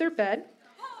edge of their bed,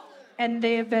 and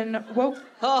they have been woke.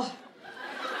 Oh,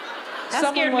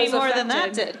 that scared me more than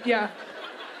that did. Yeah.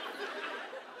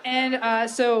 And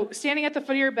so standing at the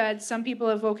foot of your bed, some people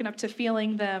have woken up to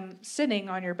feeling them sitting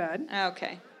on your bed.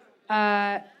 Okay.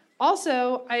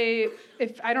 Also, I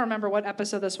don't remember what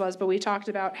episode this was, but we talked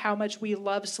about how much we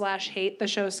love/hate the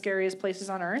show Scariest Places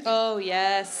on Earth. Oh,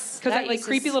 yes. Because that like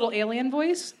creepy little alien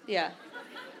voice. Yeah.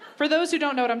 For those who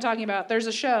don't know what I'm talking about, there's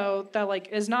a show that like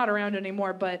is not around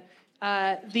anymore, but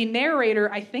the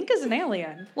narrator, I think, is an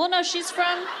alien. Well, no, she's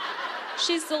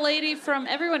the lady from,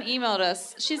 everyone emailed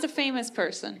us. She's a famous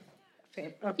person.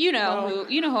 You know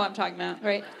who I'm talking about,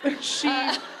 right? She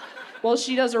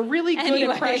does a really good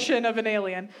impression of an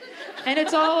alien. And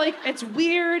it's all like, it's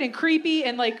weird and creepy,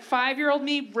 and like 5-year-old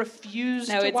me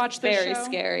refused to watch the show. It's very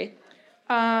scary.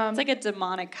 It's like a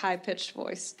demonic, high-pitched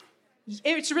voice.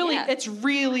 It's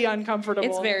really uncomfortable.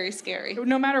 It's very scary.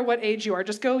 No matter what age you are,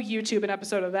 just go YouTube an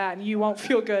episode of that and you won't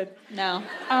feel good. No.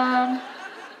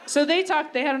 So they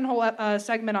had a whole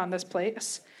segment on this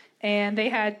place, and they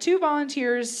had 2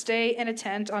 volunteers stay in a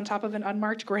tent on top of an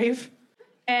unmarked grave.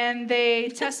 And they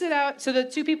tested out, so the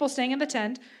 2 people staying in the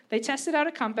tent, they tested out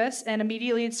a compass, and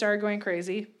immediately it started going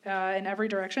crazy in every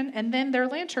direction, and then their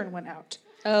lantern went out.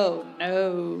 Oh,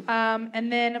 no.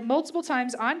 And then multiple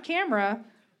times on camera,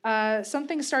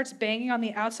 something starts banging on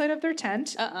the outside of their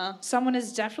tent. Someone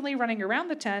is definitely running around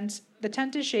the tent. The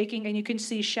tent is shaking, and you can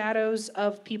see shadows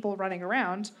of people running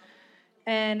around.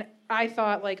 And I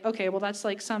thought, like, okay, well, that's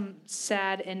like some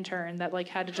sad intern that like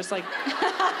had to just like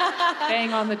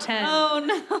bang on the tent. Oh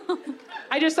no!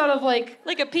 I just thought of like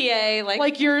a PA,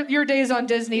 like your days on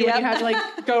Disney when you had to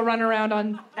like go run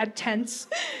around at tents.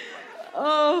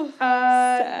 Oh,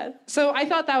 sad. So I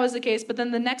thought that was the case, but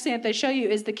then the next thing that they show you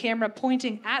is the camera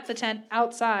pointing at the tent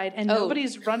outside, and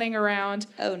nobody's running around.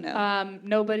 Oh no!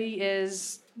 Nobody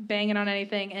is banging on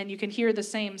anything, and you can hear the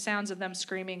same sounds of them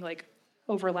screaming, like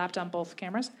overlapped on both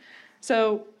cameras.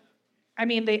 So, I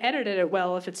mean, they edited it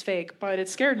well if it's fake, but it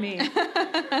scared me.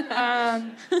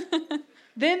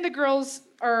 Then the girls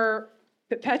are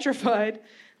petrified.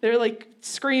 They're like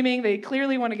screaming. They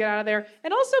clearly want to get out of there.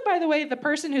 And also, by the way, the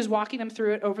person who's walking them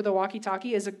through it over the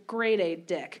walkie-talkie is a grade A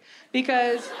dick,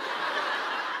 because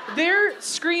they're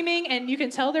screaming and you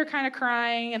can tell they're kind of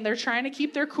crying and they're trying to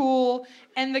keep their cool.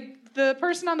 And the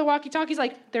person on the walkie-talkie is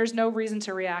like, there's no reason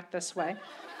to react this way.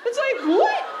 It's like,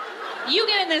 what? You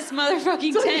get in this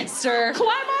motherfucking tent, sir. Climb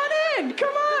on in.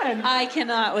 Come on. I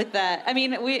cannot with that. I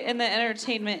mean, we in the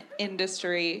entertainment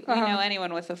industry, we know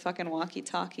anyone with a fucking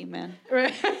walkie-talkie, man.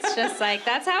 Right. It's just like,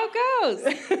 that's how it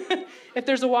goes. If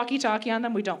there's a walkie-talkie on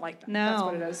them, we don't like them. No. That's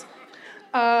what it is.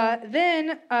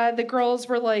 Then the girls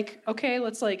were like, okay,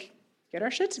 let's like get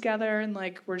our shit together and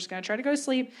like we're just gonna try to go to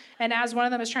sleep. And as one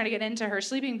of them is trying to get into her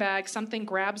sleeping bag, something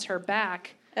grabs her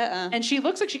back. And she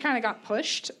looks like she kind of got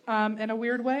pushed in a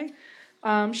weird way.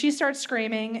 She starts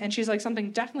screaming, and she's like,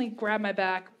 something definitely grabbed my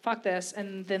back, fuck this,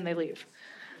 and then they leave.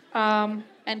 And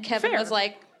Kevin was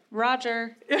like,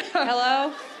 Roger,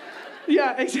 hello?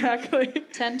 Yeah, exactly.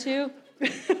 10-2?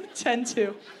 10-2. Do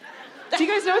you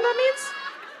guys know what that means?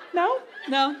 No?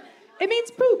 No. It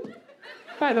means poop,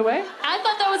 by the way. I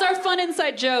thought that was our fun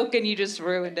inside joke, and you just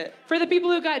ruined it. For the people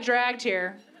who got dragged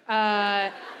here,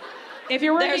 if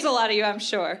you're working, there's a lot of you, I'm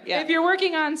sure. Yeah. If you're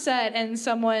working on set and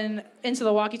someone into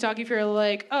the walkie-talkie, if you're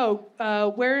like,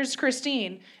 where's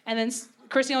Christine? And then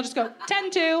Christine will just go,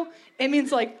 10-2. It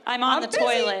means like, I'm on the busy.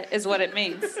 toilet is what it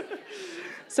means.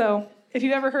 So if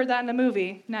you've ever heard that in a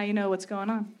movie, now you know what's going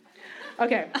on.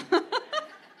 Okay.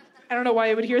 I don't know why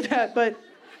you would hear that, but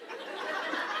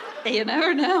you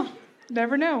never know.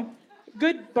 Never know.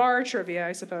 Good bar trivia,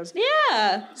 I suppose.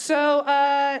 Yeah.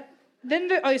 So then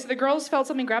the girls felt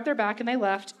something grab their back and they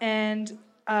left, and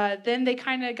then they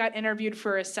kind of got interviewed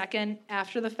for a second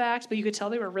after the fact, but you could tell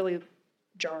they were really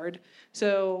jarred.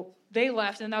 So they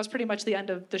left, and that was pretty much the end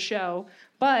of the show.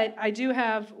 But I do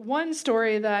have one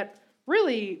story that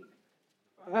really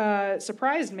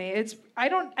surprised me.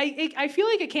 I feel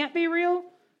like it can't be real,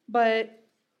 but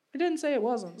it didn't say it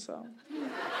wasn't, so.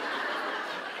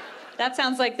 That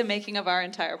sounds like the making of our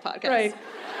entire podcast. Right.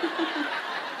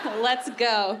 Let's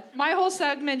go. My whole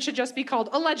segment should just be called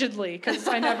Allegedly, because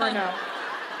I never know.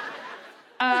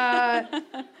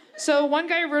 So one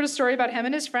guy wrote a story about him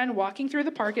and his friend walking through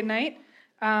the park at night,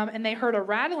 and they heard a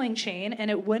rattling chain,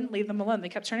 and it wouldn't leave them alone. They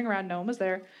kept turning around, no one was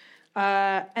there.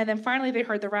 And then finally they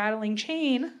heard the rattling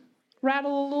chain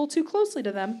rattle a little too closely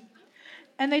to them.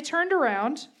 And they turned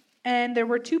around, and there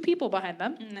were 2 people behind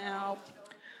them. No.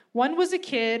 One was a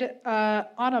kid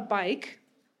on a bike,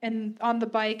 and on the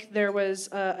bike there was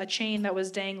a chain that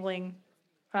was dangling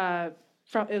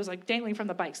dangling from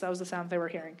the bike, so that was the sound they were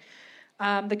hearing.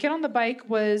 The kid on the bike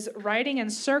was riding in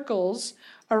circles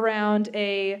around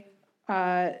a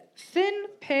thin,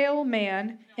 pale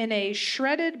man in a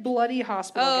shredded, bloody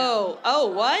hospital gown. Oh,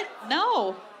 what?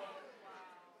 No.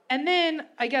 And then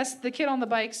I guess the kid on the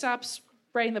bike stops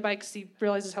riding the bike because he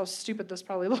realizes how stupid this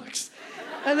probably looks.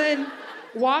 And then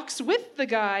walks with the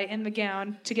guy in the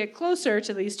gown to get closer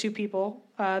to these 2 people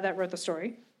that wrote the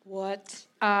story. What?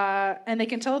 And they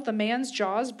can tell that the man's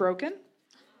jaw is broken.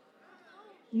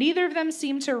 Neither of them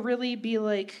seem to really be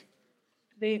like,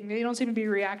 they don't seem to be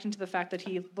reacting to the fact that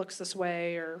he looks this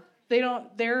way, or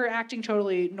they're acting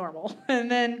totally normal.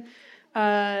 And then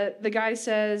the guy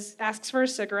asks for a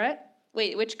cigarette.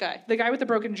 Wait, which guy? The guy with the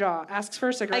broken jaw asks for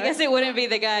a cigarette. I guess it wouldn't be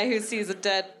the guy who sees a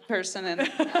dead person and...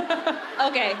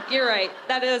 Okay, you're right.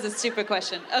 That is a stupid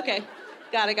question. Okay,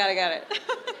 got it.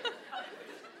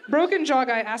 Broken jaw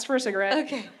guy asked for a cigarette.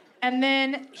 Okay. And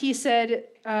then he said,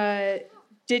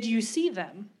 did you see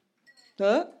them? Huh?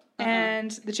 Uh-huh.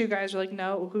 And the two guys were like,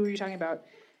 no, who are you talking about?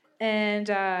 And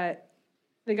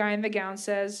the guy in the gown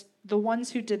says, the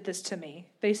ones who did this to me.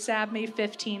 They stabbed me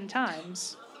 15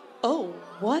 times. Oh,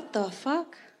 what the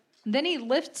fuck? Then he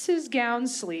lifts his gown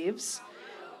sleeves,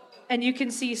 and you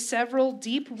can see several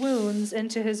deep wounds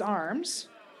into his arms.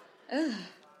 Ugh.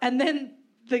 And then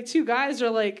the two guys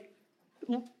are like,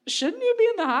 shouldn't you be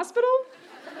in the hospital?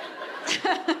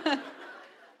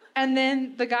 And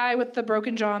then the guy with the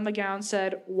broken jaw and the gown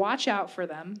said, watch out for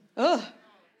them. Ugh.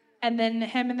 And then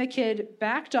him and the kid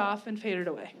backed off and faded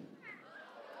away.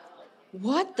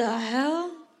 What the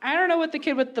hell? I don't know what the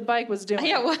kid with the bike was doing.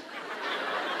 Yeah, what?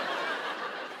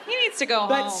 He needs to go home.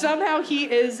 But somehow he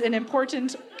is an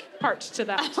important part to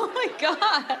that. Oh my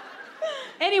God.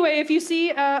 Anyway, if you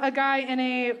see a guy in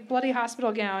a bloody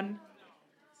hospital gown,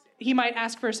 he might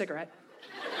ask for a cigarette.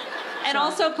 And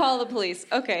also call the police.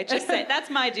 Okay, just say,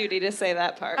 that's my duty to say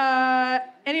that part.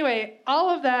 Anyway, all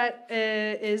of that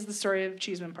is the story of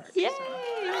Cheeseman Park. Yay! So.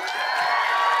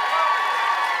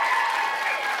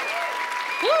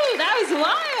 Woo, that was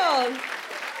wild.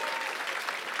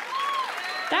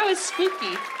 That was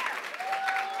spooky.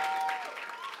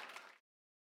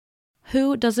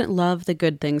 Who doesn't love the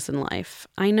good things in life?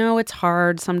 I know it's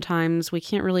hard sometimes. We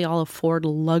can't really all afford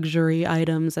luxury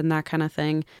items and that kind of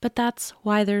thing. But that's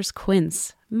why there's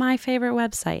Quince, my favorite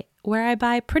website, where I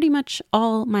buy pretty much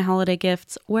all my holiday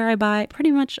gifts, where I buy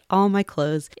pretty much all my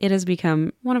clothes. It has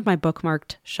become one of my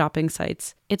bookmarked shopping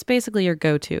sites. It's basically your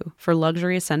go-to for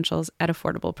luxury essentials at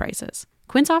affordable prices.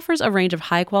 Quince offers a range of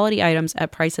high-quality items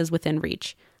at prices within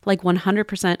reach, like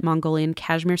 100% Mongolian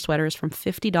cashmere sweaters from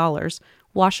 $50,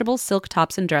 washable silk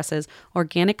tops and dresses,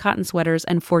 organic cotton sweaters,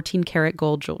 and 14-karat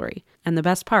gold jewelry. And the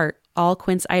best part, all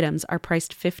Quince items are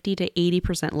priced 50 to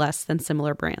 80% less than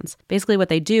similar brands. Basically what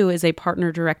they do is they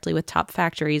partner directly with top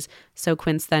factories, so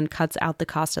Quince then cuts out the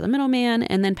cost of the middleman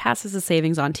and then passes the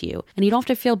savings on to you. And you don't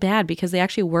have to feel bad because they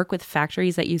actually work with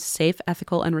factories that use safe,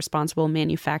 ethical, and responsible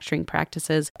manufacturing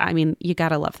practices. I mean, you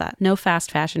gotta love that. No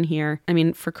fast fashion here. I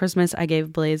mean, for Christmas, I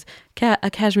gave Blaze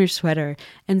a cashmere sweater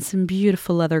and some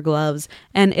beautiful leather gloves,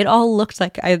 and it all looked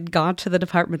like I had gone to the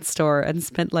department store and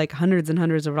spent like hundreds and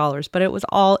hundreds of dollars, but it was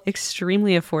all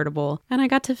extremely affordable, and I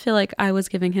got to feel like I was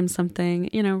giving him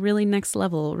something, really next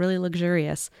level, really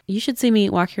luxurious. You should see me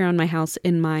walk around my house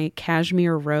in my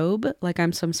cashmere robe like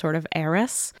I'm some sort of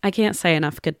heiress. I can't say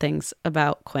enough good things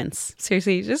about Quince.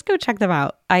 Seriously, just go check them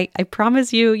out. I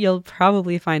promise you'll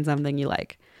probably find something you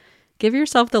like. Give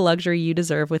yourself the luxury you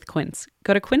deserve with Quince.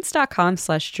 Go to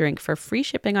quince.com/drink for free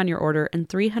shipping on your order and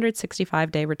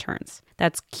 365-day returns.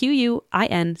 That's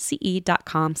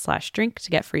QUINCE.com/drink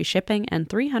to get free shipping and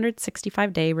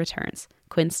 365-day returns.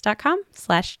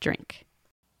 Quince.com/drink.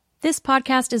 This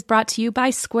podcast is brought to you by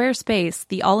Squarespace,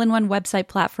 the all-in-one website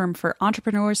platform for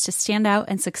entrepreneurs to stand out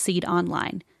and succeed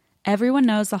online. Everyone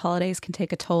knows the holidays can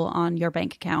take a toll on your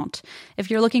bank account.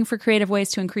 If you're looking for creative ways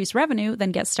to increase revenue,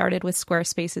 then get started with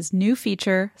Squarespace's new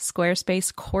feature,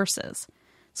 Squarespace Courses.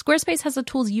 Squarespace has the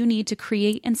tools you need to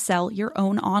create and sell your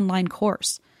own online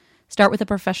course. Start with a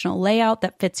professional layout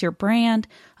that fits your brand,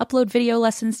 upload video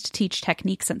lessons to teach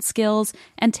techniques and skills,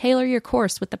 and tailor your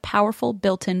course with the powerful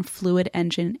built-in Fluid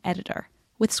Engine editor.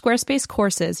 With Squarespace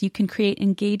Courses, you can create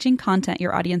engaging content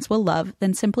your audience will love,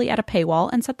 then simply add a paywall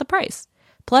and set the price.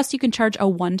 Plus, you can charge a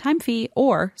one-time fee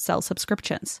or sell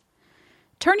subscriptions.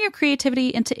 Turn your creativity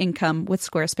into income with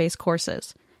Squarespace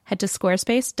Courses. Head to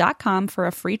squarespace.com for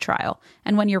a free trial.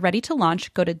 And when you're ready to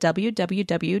launch, go to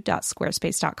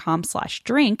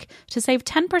www.squarespace.com/drink to save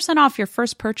 10% off your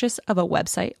first purchase of a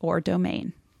website or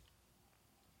domain.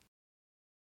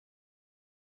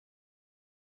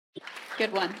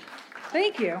 Good one.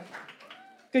 Thank you.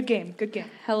 Good game.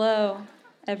 Hello,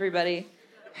 everybody.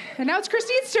 And now it's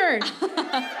Christine's turn.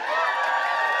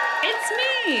 It's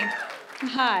me.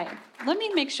 Hi. Let me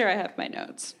make sure I have my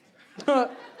notes.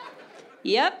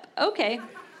 Yep. Okay.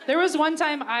 There was one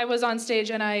time I was on stage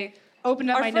and I opened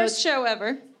up Our my first notes. show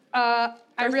ever. I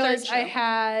realized third I show.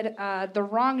 had the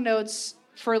wrong notes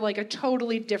for like a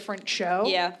totally different show.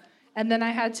 Yeah. And then I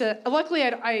had to, luckily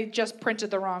I just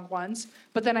printed the wrong ones,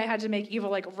 but then I had to make Eva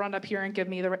like run up here and give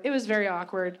me it was very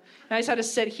awkward. And I just had to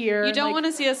sit here. You don't want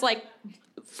to see us like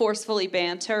forcefully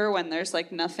banter when there's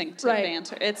like nothing to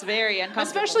banter. It's very uncomfortable.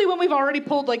 Especially when we've already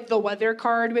pulled like the weather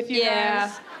card with you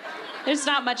guys. There's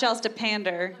not much else to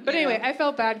pander. But anyway, I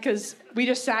felt bad because we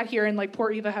just sat here and like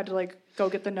poor Eva had to like go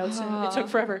get the notes and it took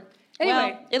forever.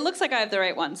 Anyway. Well, it looks like I have the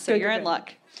right ones, so you're in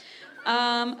luck.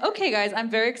 Okay, guys, I'm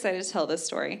very excited to tell this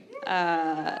story.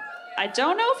 I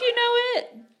don't know if you know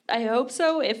it. I hope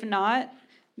so. If not,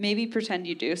 maybe pretend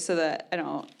you do so that I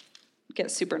don't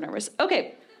get super nervous.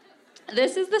 Okay,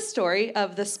 this is the story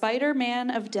of the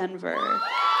Spider-Man of Denver.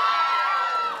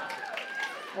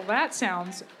 Well, that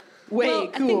sounds way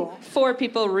cool. I think 4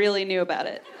 people really knew about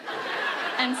it.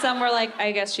 And some were like,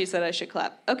 I guess she said I should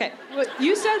clap. Okay. Well,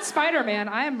 you said Spider-Man.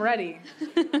 I am ready.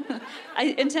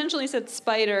 I intentionally said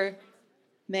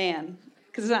Spider-Man,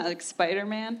 because it's not like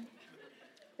Spider-Man.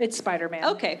 It's Spider-Man.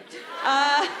 Okay.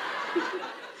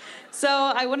 So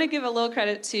I want to give a little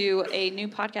credit to a new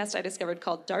podcast I discovered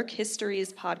called Dark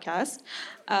Histories Podcast,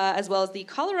 as well as the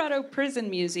Colorado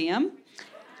Prison Museum,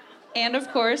 and,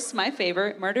 of course, my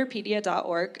favorite,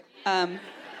 murderpedia.org.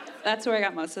 That's where I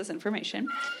got most of this information.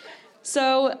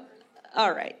 So,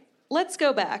 all right, let's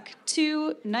go back to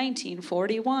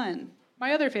 1941.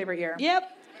 My other favorite year.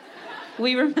 Yep.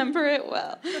 We remember it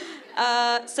well.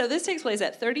 So this takes place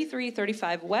at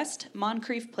 3335 West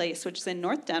Moncrief Place, which is in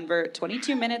North Denver,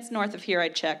 22 minutes north of here, I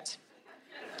checked.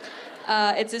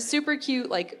 It's a super cute,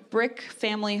 like, brick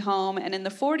family home, and in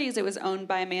the 40s it was owned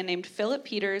by a man named Philip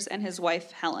Peters and his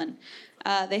wife, Helen.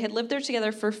 They had lived there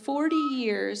together for 40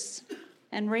 years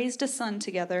and raised a son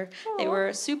together. Aww. They were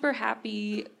a super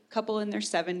happy couple in their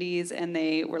 70s, and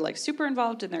they were, like, super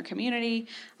involved in their community.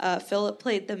 Philip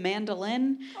played the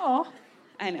mandolin. Oh,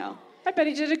 I know. I bet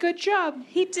he did a good job.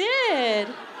 He did.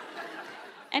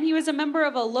 And he was a member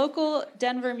of a local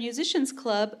Denver musicians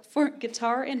club for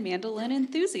guitar and mandolin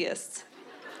enthusiasts.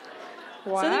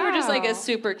 Wow. So they were just like a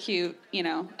super cute,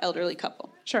 elderly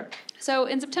couple. Sure. So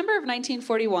in September of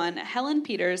 1941, Helen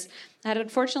Peters had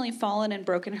unfortunately fallen and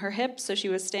broken her hip, so she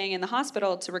was staying in the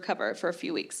hospital to recover for a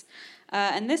few weeks.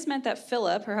 And this meant that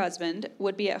Philip, her husband,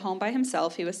 would be at home by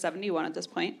himself. He was 71 at this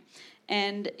point.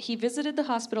 And he visited the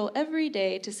hospital every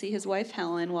day to see his wife,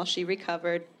 Helen, while she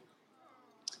recovered.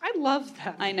 I love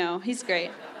that. I know. He's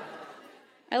great.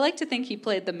 I like to think he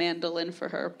played the mandolin for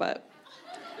her, but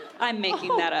I'm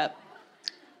making that up.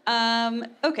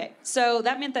 Okay, so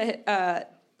that meant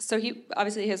that... he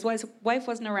obviously his wife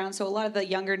wasn't around, so a lot of the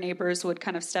younger neighbors would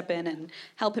kind of step in and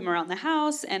help him around the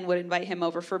house and would invite him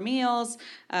over for meals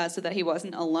so that he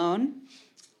wasn't alone.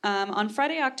 On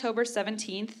Friday, October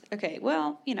 17th, okay,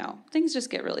 well, things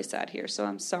just get really sad here, so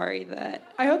I'm sorry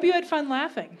that... I hope you had fun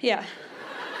laughing. Yeah.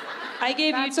 I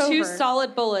gave you 2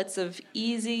 solid bullets of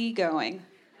easy going.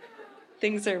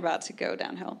 Things are about to go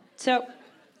downhill. So,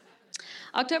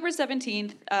 October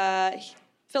 17th,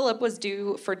 Philip was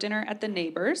due for dinner at the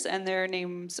neighbors, and their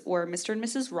names were Mr. and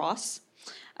Mrs. Ross,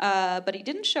 but he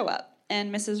didn't show up.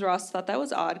 And Mrs. Ross thought that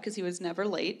was odd because he was never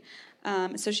late.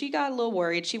 So she got a little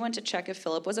worried. She went to check if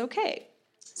Philip was okay.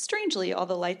 Strangely, all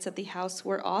the lights at the house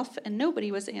were off, and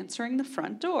nobody was answering the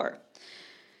front door.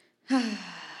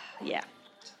 Yeah.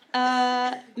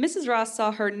 Mrs. Ross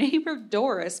saw her neighbor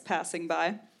Doris passing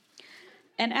by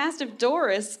and asked if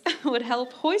Doris would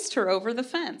help hoist her over the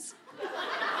fence.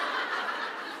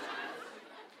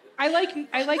 I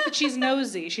like that she's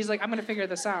nosy. She's like, I'm going to figure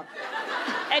this out.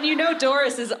 And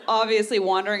Doris is obviously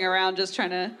wandering around just trying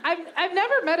to... I've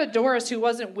never met a Doris who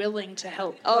wasn't willing to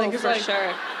help. Oh, for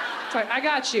sure. It's like, I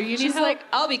got you. She's like,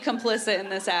 I'll be complicit in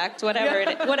this act,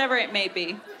 whatever it may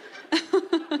be.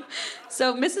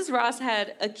 So Mrs. Ross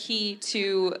had a key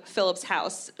to Philip's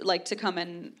house, like to come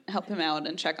and help him out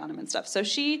and check on him and stuff. So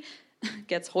she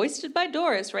gets hoisted by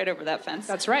Doris right over that fence.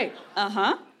 That's right.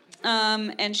 Uh-huh.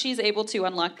 And she's able to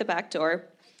unlock the back door.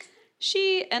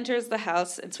 She enters the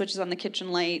house and switches on the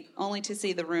kitchen light, only to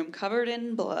see the room covered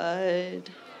in blood.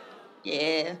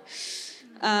 Yeah.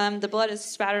 The blood is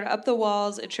spattered up the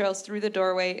walls. It trails through the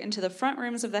doorway into the front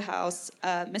rooms of the house.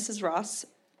 Mrs. Ross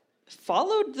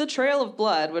followed the trail of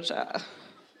blood, which,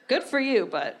 good for you,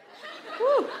 but...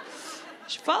 Whew.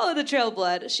 She followed the trail of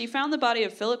blood. She found the body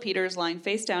of Philip Peters lying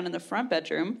face down in the front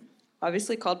bedroom,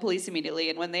 obviously called police immediately,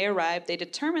 and when they arrived, they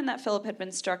determined that Philip had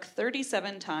been struck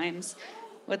 37 times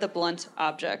with a blunt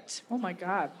object. Oh, my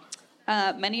God.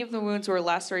 Many of the wounds were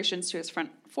lacerations to his front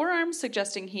forearms,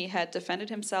 suggesting he had defended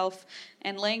himself,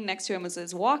 and laying next to him was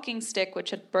his walking stick,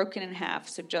 which had broken in half,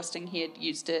 suggesting he had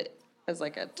used it as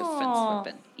like a defense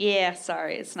weapon. Yeah,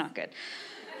 sorry, it's not good.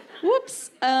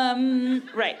 Whoops.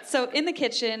 Right. So in the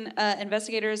kitchen,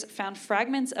 investigators found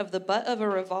fragments of the butt of a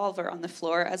revolver on the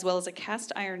floor, as well as a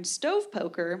cast iron stove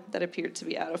poker that appeared to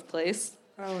be out of place.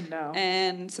 Oh, no.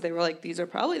 And so they were like, these are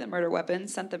probably the murder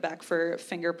weapons. Sent them back for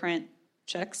fingerprint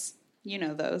checks. You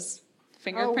know those.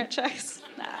 Fingerprint checks.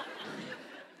 Nah.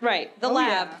 Right. The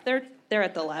lab. Yeah. They're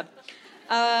at the lab.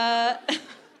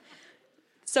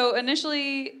 So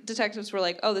initially, detectives were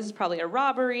like, oh, this is probably a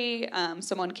robbery.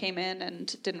 Someone came in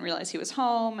and didn't realize he was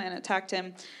home and attacked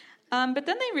him. But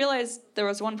then they realized there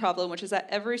was one problem, which is that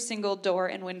every single door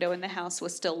and window in the house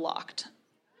was still locked.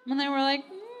 And they were like,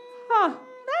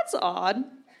 that's odd.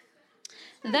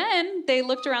 Then they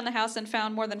looked around the house and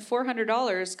found more than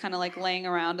 $400 kind of like laying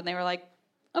around. And they were like,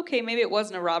 okay, maybe it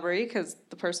wasn't a robbery because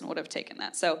the person would have taken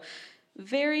that. So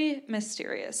very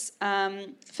mysterious.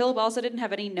 Philip also didn't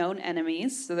have any known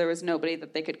enemies, so there was nobody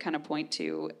that they could kind of point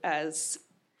to as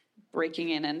breaking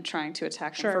in and trying to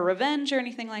attack him for revenge or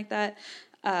anything like that.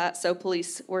 So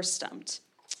police were stumped.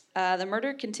 The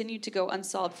murder continued to go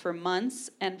unsolved for months,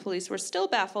 and police were still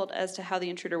baffled as to how the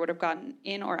intruder would have gotten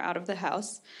in or out of the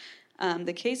house.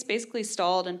 The case basically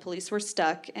stalled, and police were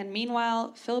stuck. And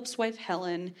meanwhile, Philip's wife,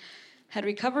 Helen, had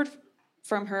recovered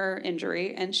from her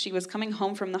injury, and she was coming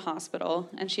home from the hospital,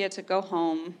 and she had to go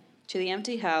home to the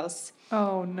empty house.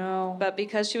 Oh, no. But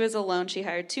because she was alone, she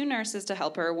hired 2 nurses to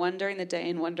help her, one during the day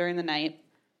and one during the night.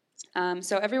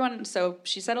 So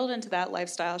she settled into that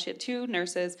lifestyle. She had 2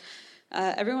 nurses.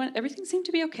 Everything seemed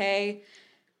to be okay.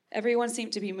 Everyone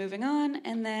seemed to be moving on,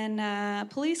 and then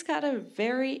police got a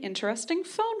very interesting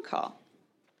phone call.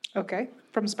 Okay.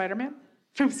 From Spider-Man?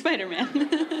 From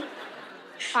Spider-Man.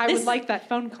 I would like that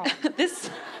phone call.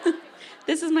 This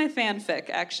is my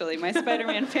fanfic, actually. My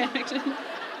Spider-Man fanfiction.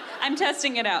 I'm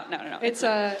testing it out. No. It's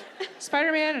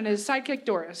Spider-Man and his sidekick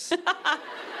Doris.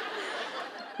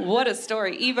 What a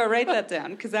story. Eva, write that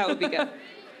down, because that would be good.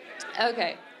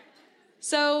 Okay.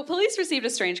 So police received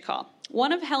a strange call.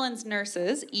 One of Helen's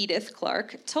nurses, Edith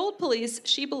Clark, told police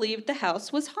she believed the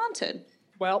house was haunted.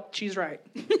 Well, she's right.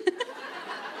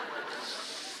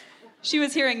 She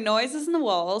was hearing noises in the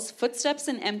walls, footsteps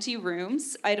in empty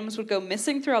rooms, items would go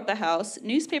missing throughout the house,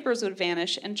 newspapers would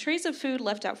vanish, and trays of food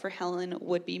left out for Helen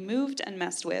would be moved and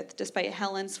messed with, despite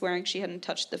Helen swearing she hadn't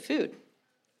touched the food.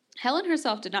 Helen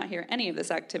herself did not hear any of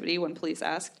this activity when police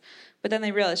asked, but then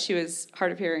they realized she was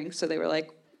hard of hearing, so they were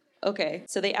like, okay.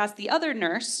 So they asked the other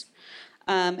nurse,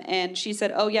 and she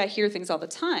said, oh yeah, I hear things all the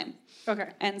time. Okay.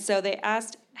 And so they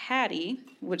asked Hattie,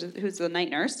 who's the night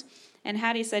nurse, and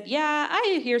Hattie said, yeah,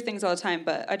 I hear things all the time,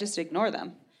 but I just ignore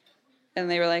them.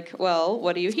 And they were like, well,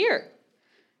 what do you hear?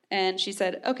 And she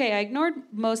said, okay, I ignored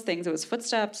most things. It was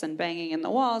footsteps and banging in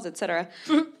the walls, etc.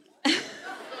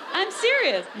 I'm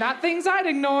serious. Not things I'd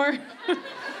ignore.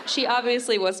 She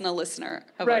obviously wasn't a listener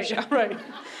of our show. Right.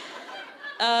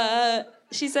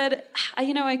 She said,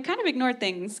 I kind of ignored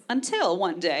things until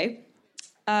one day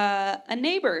a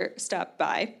neighbor stopped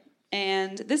by.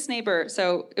 And this neighbor,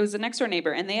 so it was a next door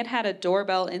neighbor, and they had a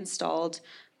doorbell installed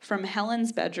from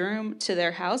Helen's bedroom to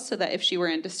their house so that if she were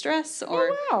in distress or...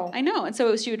 Oh, wow. I know. And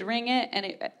so she would ring it,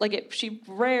 and she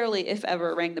rarely, if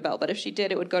ever, rang the bell. But if she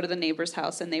did, it would go to the neighbor's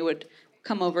house, and they would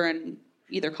come over and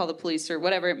either call the police or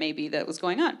whatever it may be that was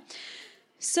going on.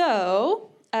 So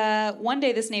one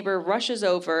day this neighbor rushes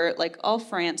over, like all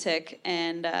frantic,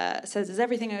 and says, is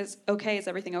everything okay? Is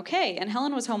everything okay? And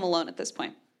Helen was home alone at this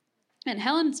point. And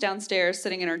Helen's downstairs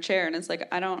sitting in her chair, and it's like,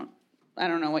 I don't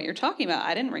know what you're talking about.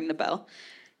 I didn't ring the bell.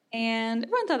 And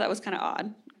everyone thought that was kind of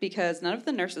odd because none of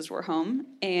the nurses were home,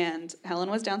 and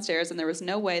Helen was downstairs, and there was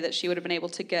no way that she would have been able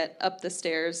to get up the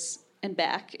stairs and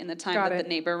back in the time the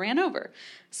neighbor ran over.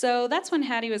 So that's when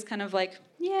Hattie was kind of like,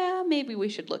 yeah, maybe we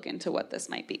should look into what this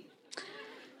might be.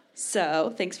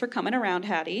 So thanks for coming around,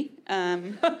 Hattie.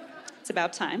 It's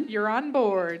about time. You're on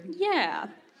board. Yeah.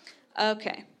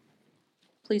 Okay.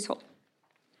 Please hold.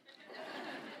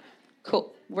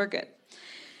 Cool. We're good.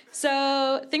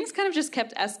 So things kind of just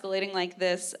kept escalating like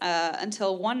this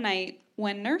until one night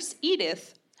when Nurse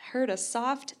Edith heard a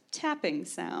soft tapping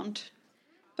sound,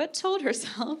 but told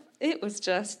herself it was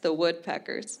just the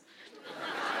woodpeckers.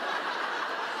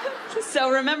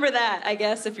 So remember that, I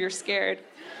guess, if you're scared.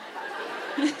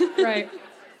 Right.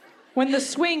 When the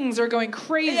swings are going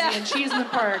crazy and she's in the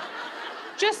park,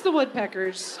 just the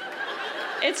woodpeckers.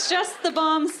 It's just the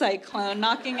bomb cyclone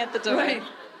knocking at the door. Right.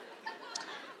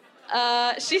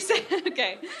 She said,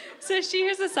 okay, so she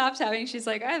hears the soft tapping. She's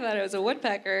like, I thought it was a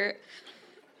woodpecker.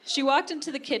 She walked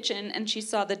into the kitchen, and she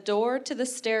saw the door to the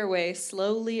stairway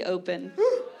slowly open.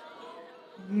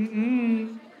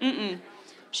 Mm-mm.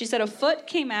 She said a foot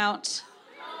came out,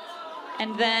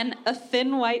 and then a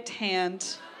thin white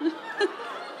hand.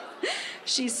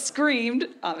 She screamed,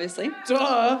 obviously.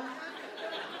 Duh.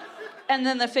 And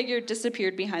then the figure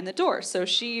disappeared behind the door. So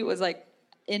she was like,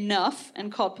 enough,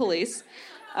 and called police.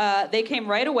 They came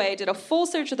right away, did a full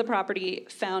search of the property,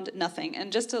 found nothing.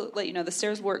 And just to let you know, the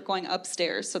stairs weren't going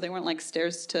upstairs, so they weren't like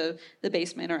stairs to the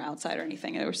basement or outside or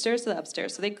anything. They were stairs to the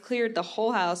upstairs. So they cleared the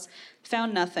whole house,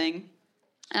 found nothing.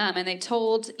 And they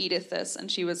told Edith this, and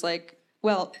she was like,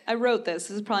 well, I wrote this.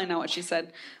 This is probably not what she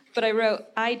said. But I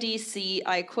wrote, IDC,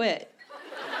 I quit.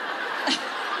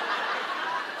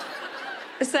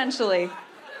 Essentially.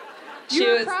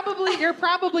 You're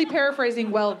probably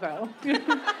paraphrasing well, though.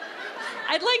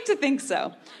 I'd like to think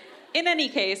so. In any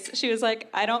case, she was like,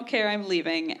 I don't care, I'm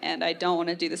leaving, and I don't want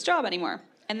to do this job anymore.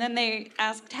 And then they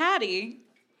asked Hattie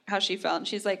how she felt, and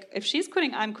she's like, if she's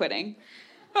quitting, I'm quitting.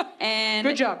 And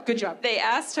Good job. They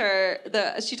asked her,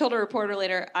 she told a reporter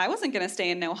later, I wasn't going to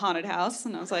stay in no haunted house.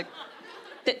 And I was like,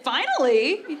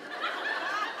 finally.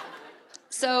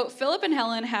 So Philip and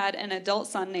Helen had an adult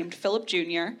son named Philip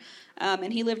Jr.,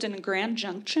 and he lived in Grand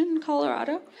Junction,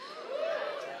 Colorado.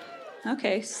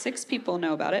 Okay, 6 people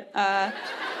know about it.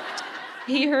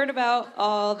 He heard about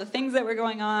all the things that were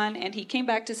going on, and he came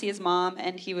back to see his mom,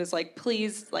 and he was like,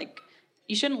 please, like,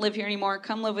 you shouldn't live here anymore.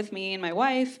 Come live with me and my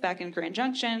wife back in Grand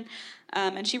Junction.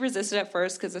 And she resisted at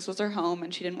first because this was her home,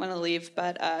 and she didn't want to leave,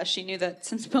 but she knew that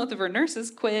since both of her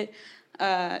nurses quit,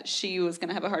 she was going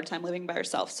to have a hard time living by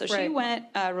herself. So she went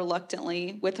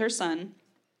reluctantly with her son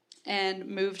and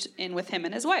moved in with him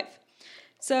and his wife.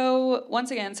 So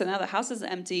once again, so now the house is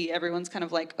empty. Everyone's kind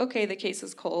of like, okay, the case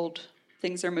is cold.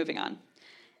 Things are moving on. And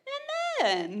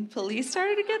then police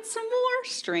started to get some more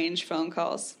strange phone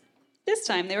calls. This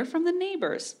time they were from the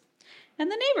neighbors.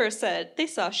 And the neighbors said they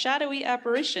saw shadowy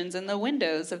apparitions in the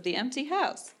windows of the empty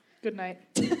house. Good night.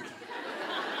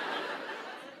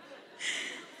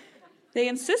 They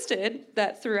insisted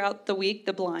that throughout the week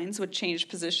the blinds would change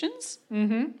positions.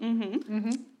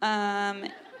 I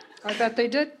bet they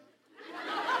did.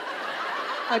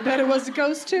 I bet it was a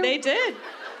ghost too. They did.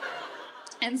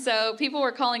 And so people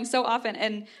were calling so often,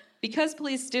 and because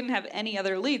police didn't have any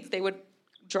other leads, they would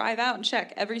drive out and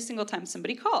check every single time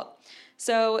somebody called.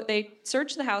 So they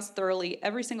searched the house thoroughly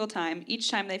every single time. Each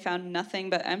time they found nothing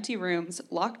but empty rooms,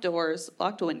 locked doors,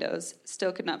 locked windows.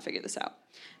 Still could not figure this out.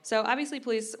 So obviously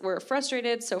police were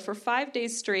frustrated. So for 5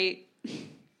 days straight,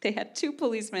 they had 2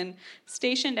 policemen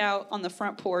stationed out on the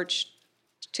front porch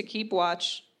to keep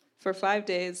watch for 5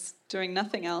 days, doing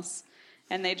nothing else.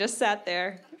 And they just sat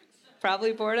there,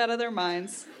 probably bored out of their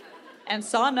minds, and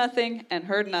saw nothing and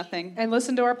heard nothing. And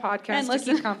listened to our podcast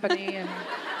to keep company.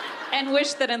 And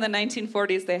wished that in the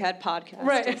 1940s they had podcasts.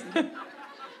 Right.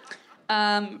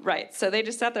 Right. So they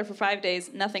just sat there for 5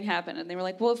 days. Nothing happened. And they were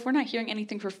like, well, if we're not hearing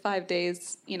anything for 5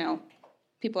 days, you know,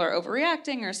 people are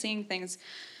overreacting or seeing things.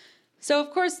 So,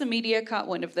 of course, the media caught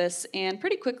wind of this. And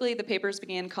pretty quickly, the papers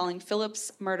began calling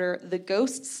Philip's murder the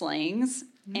Ghost Slayings.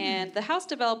 And the house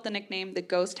developed the nickname the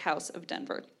Ghost House of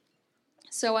Denver.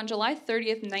 So on July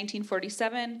 30th,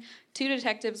 1947, 2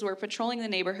 detectives were patrolling the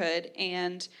neighborhood,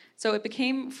 and so it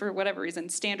became, for whatever reason,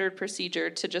 standard procedure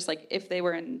to just, like, if they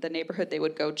were in the neighborhood, they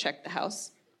would go check the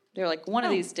house. They were like, one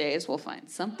of these days, we'll find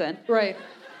something. Right.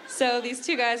 So these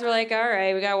 2 guys were like, all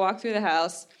right, we got to walk through the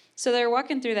house. So they were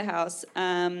walking through the house,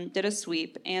 did a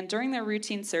sweep, and during their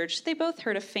routine search, they both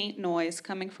heard a faint noise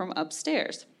coming from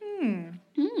upstairs.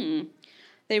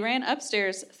 They ran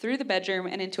upstairs through the bedroom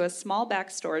and into a small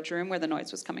back storage room where the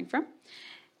noise was coming from.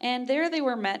 And there they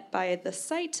were met by the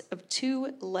sight of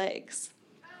 2 legs.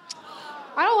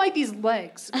 I don't like these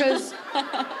legs, because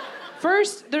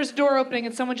first there's a door opening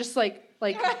and someone just dips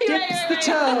the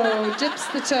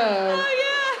toe. Oh,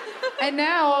 yeah. And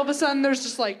now all of a sudden there's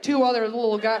just like 2 other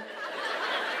little guys.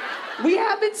 We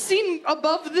haven't seen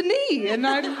above the knee, and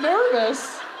I'm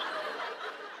nervous.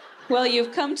 Well,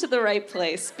 you've come to the right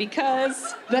place,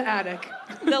 because the attic.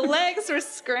 The legs were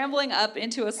scrambling up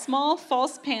into a small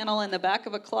false panel in the back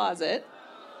of a closet.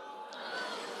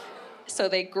 So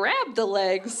they grabbed the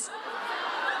legs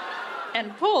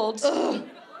and pulled. Ugh.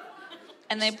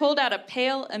 And they pulled out a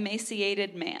pale,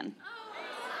 emaciated man.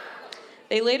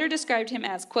 They later described him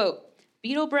as, quote,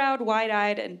 beetle-browed,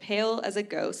 wide-eyed, and pale as a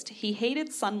ghost. He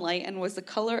hated sunlight and was the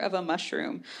color of a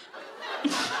mushroom.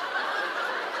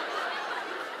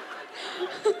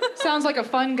 Sounds like a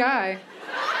fun guy.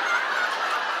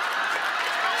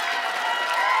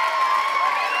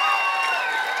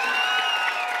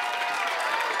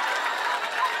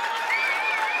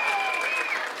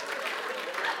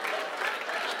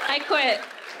 I quit.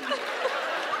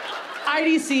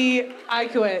 IDC, I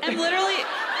quit. Em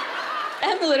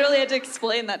literally had to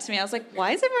explain that to me. I was like,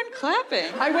 why is everyone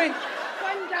clapping? I went,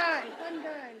 fun guy.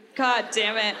 God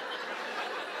damn it.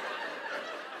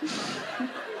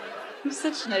 I'm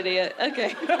such an idiot.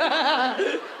 Okay.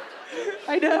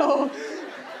 I know.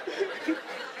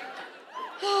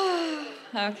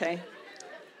 Okay.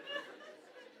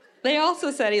 They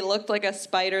also said he looked like a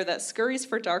spider that scurries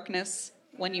for darkness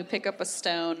when you pick up a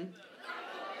stone.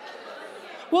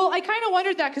 Well, I kind of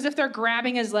wondered that because if they're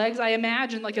grabbing his legs, I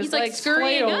imagine like his He's legs like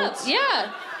scurrying flailed. up.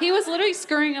 Yeah. He was literally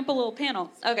scurrying up a little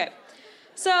panel. Okay.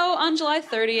 So on July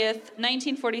 30th,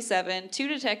 1947, two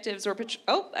detectives were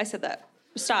I said that.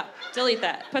 Stop. Delete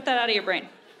that. Put that out of your brain.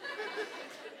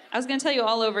 I was going to tell you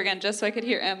all over again just so I could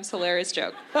hear M's hilarious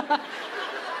joke. Okay.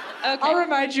 I'll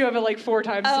remind you of it like 4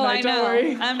 times tonight, don't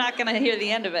worry. I'm not going to hear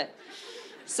the end of it.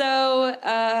 So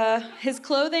his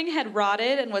clothing had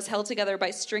rotted and was held together by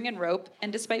string and rope,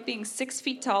 and despite being 6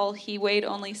 feet tall, he weighed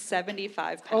only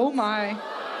 75 pounds. Oh my.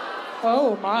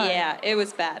 Oh my. Yeah, it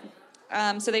was bad.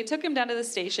 So they took him down to the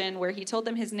station where he told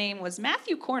them his name was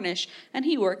Matthew Cornish and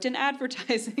he worked in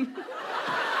advertising.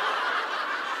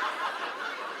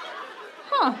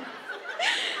 Huh.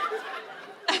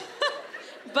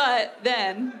 But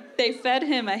then they fed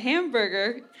him a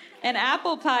hamburger, an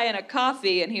apple pie, and a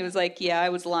coffee, and he was like, yeah, I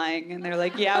was lying. And they're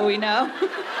like, yeah, we know.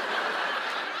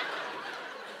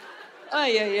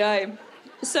 Ay, ay, ay.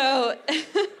 So,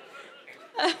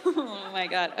 oh my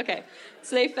God, okay.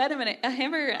 So they fed him a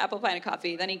hamburger, an apple pie, and a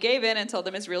coffee. Then he gave in and told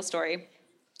them his real story.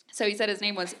 So he said his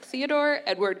name was Theodore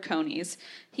Edward Conies.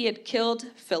 He had killed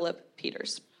Philip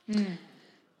Peters.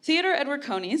 Theodore Edward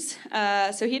Conies,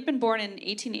 so he had been born in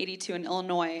 1882 in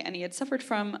Illinois, and he had suffered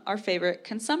from our favorite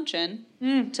consumption,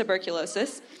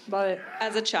 tuberculosis, Love it.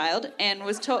 as a child, and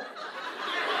was told,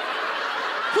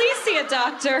 please see a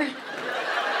doctor.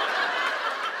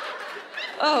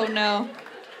 Oh, no.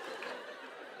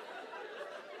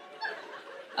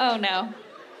 Oh, no.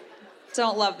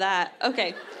 Don't love that.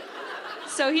 Okay.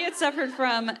 So he had suffered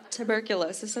from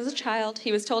tuberculosis as a child.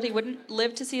 He was told he wouldn't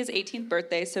live to see his 18th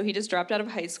birthday, so he just dropped out of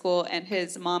high school, and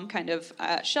his mom kind of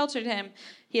sheltered him.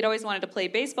 He had always wanted to play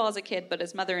baseball as a kid, but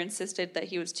his mother insisted that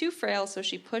he was too frail, so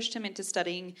she pushed him into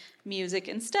studying music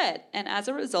instead. And as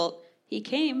a result, he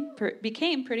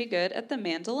became pretty good at the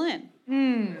mandolin.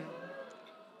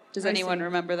 Does anyone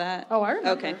remember that? Oh, I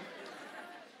remember. Okay.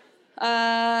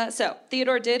 So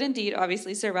Theodore did indeed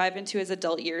obviously survive into his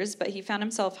adult years, but he found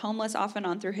himself homeless off and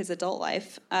on through his adult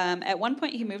life. At one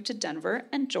point, he moved to Denver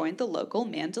and joined the local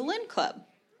mandolin club.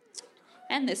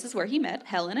 And this is where he met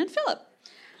Helen and Philip.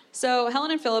 So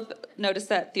Helen and Philip noticed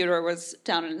that Theodore was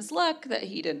down in his luck, that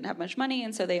he didn't have much money,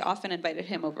 and so they often invited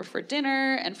him over for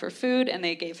dinner and for food, and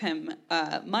they gave him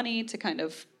money to kind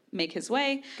of make his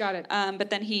way. Got it. But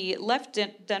then he left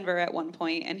Denver at one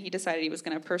point, and he decided he was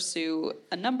going to pursue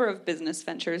a number of business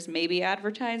ventures, maybe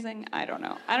advertising. I don't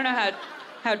know. I don't know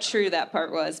how true that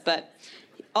part was, but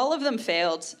all of them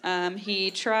failed.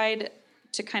 He tried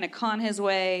to kind of con his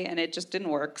way, and it just didn't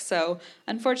work. So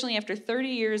unfortunately, after 30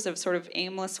 years of sort of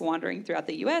aimless wandering throughout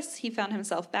the U.S., he found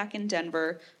himself back in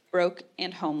Denver, broke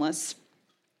and homeless.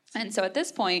 And so at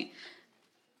this point,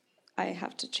 I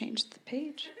have to change the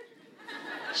page.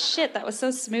 Shit, that was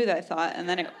so smooth, I thought, and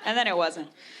then it wasn't.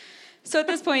 So at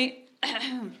this point,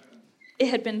 it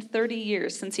had been 30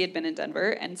 years since he had been in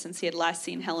Denver and since he had last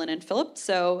seen Helen and Philip.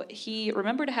 So he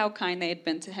remembered how kind they had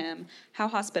been to him, how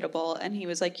hospitable, and he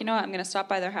was like, you know what, I'm going to stop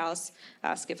by their house,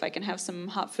 ask if I can have some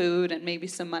hot food and maybe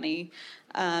some money.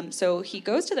 So he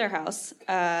goes to their house.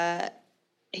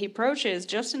 He approaches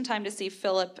just in time to see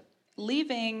Philip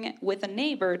leaving with a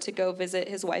neighbor to go visit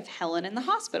his wife Helen in the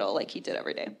hospital like he did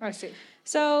every day. I see.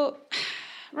 So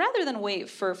rather than wait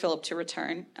for Philip to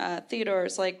return,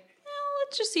 Theodore's like, well,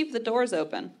 let's just see if the door's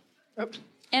open. Oops.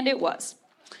 And it was.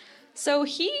 So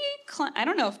I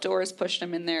don't know if doors pushed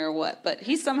him in there or what, but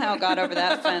he somehow got over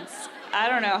that fence. I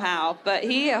don't know how, but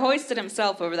he hoisted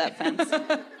himself over that fence.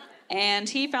 And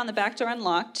he found the back door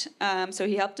unlocked, so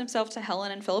he helped himself to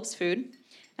Helen and Philip's food.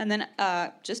 And then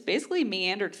just basically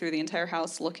meandered through the entire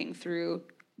house looking through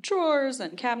drawers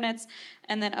and cabinets.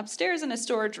 And then upstairs in a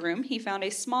storage room, he found a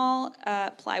small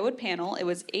plywood panel. It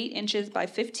was 8 inches by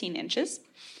 15 inches.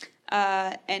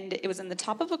 And it was in the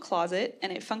top of a closet,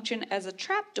 and it functioned as a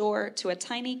trap door to a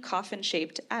tiny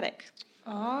coffin-shaped attic.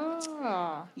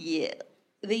 Ah. Yeah.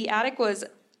 The attic was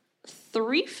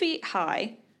 3 feet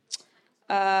high,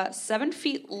 7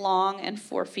 feet long, and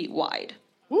 4 feet wide.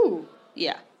 Ooh.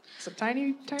 Yeah. Some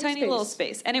tiny space. Little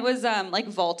space. And it was like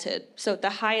vaulted. So at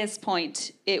the highest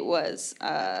point, it was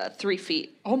 3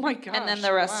 feet. Oh my gosh. And then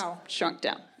the rest wow. shrunk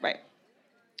down. Right.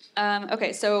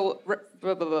 Okay, so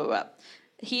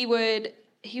he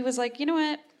was like, you know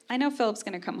what? I know Philip's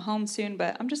going to come home soon,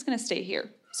 but I'm just going to stay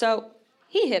here. So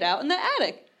he hid out in the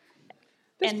attic.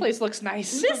 This place looks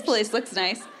nice. This place looks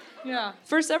nice. Yeah.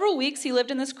 For several weeks, he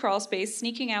lived in this crawl space,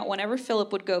 sneaking out whenever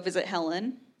Philip would go visit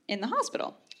Helen in the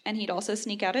hospital. And he'd also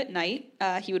sneak out at night.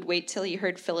 He would wait till he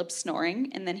heard Philip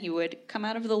snoring, and then he would come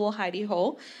out of the little hidey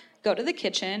hole, go to the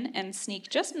kitchen, and sneak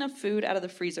just enough food out of the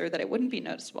freezer that it wouldn't be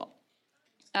noticeable.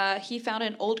 He found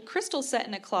an old crystal set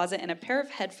in a closet and a pair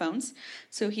of headphones,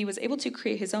 so he was able to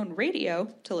create his own radio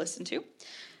to listen to.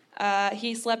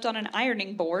 He slept on an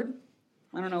ironing board.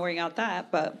 I don't know where he got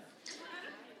that, but...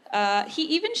 he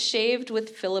even shaved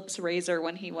with Philip's razor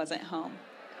when he wasn't home.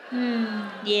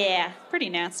 Yeah, pretty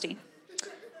nasty.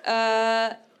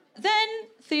 Then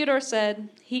Theodore said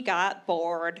he got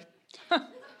bored.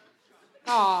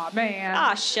 Aw, man.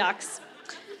 Ah, shucks.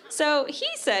 So he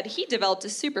said he developed a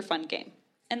super fun game.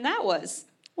 And that was,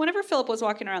 whenever Philip was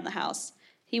walking around the house,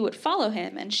 he would follow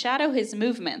him and shadow his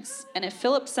movements. And if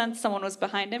Philip sensed someone was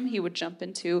behind him, he would jump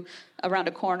around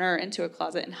a corner, into a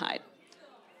closet, and hide.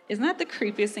 Isn't that the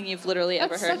creepiest thing you've literally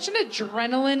ever heard? That's such an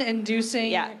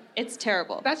adrenaline-inducing... Yeah, it's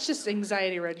terrible. That's just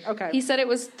anxiety-ridden. Okay. He said it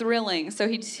was thrilling. So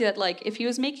he said, like, if he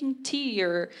was making tea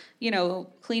or,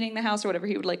 cleaning the house or whatever,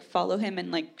 he would, like, follow him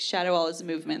and, like, shadow all his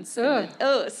movements. Ugh.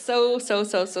 So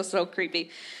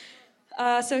creepy.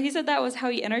 So he said that was how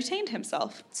he entertained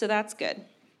himself. So that's good.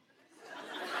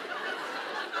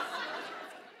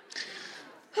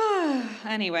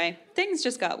 Anyway, things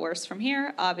just got worse from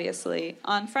here, obviously.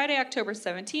 On Friday, October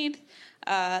 17th,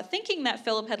 thinking that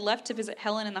Philip had left to visit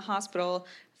Helen in the hospital,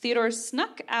 Theodore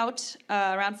snuck out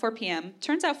around 4 p.m.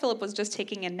 Turns out Philip was just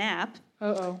taking a nap.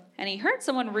 Uh-oh. And he heard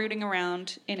someone rooting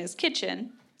around in his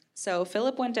kitchen. So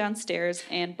Philip went downstairs,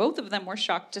 and both of them were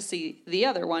shocked to see the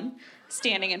other one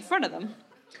standing in front of them.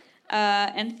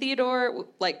 And Theodore,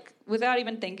 without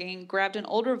even thinking, grabbed an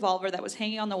old revolver that was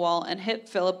hanging on the wall and hit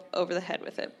Philip over the head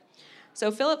with it. So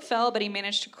Philip fell, but he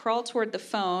managed to crawl toward the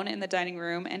phone in the dining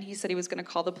room, and he said he was going to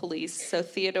call the police. So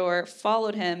Theodore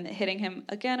followed him, hitting him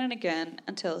again and again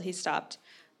until he stopped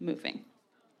moving.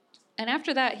 And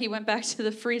after that, he went back to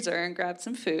the freezer and grabbed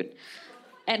some food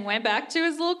and went back to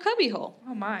his little cubbyhole.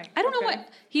 Oh, my. I don't know what.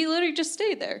 He literally just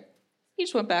stayed there. He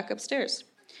just went back upstairs.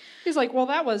 He's like, well,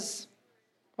 that was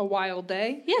a wild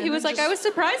day. Yeah, he was like, I was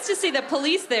surprised to see the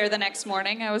police there the next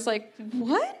morning. I was like,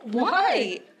 what?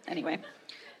 Why? Anyway,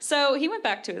 so he went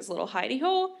back to his little hidey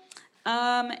hole.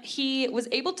 He was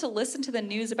able to listen to the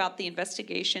news about the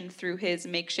investigation through his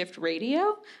makeshift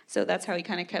radio. So that's how he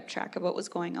kind of kept track of what was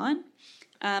going on.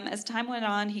 As time went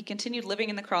on, he continued living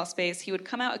in the crawl space. He would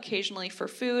come out occasionally for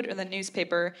food or the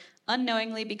newspaper,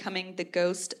 unknowingly becoming the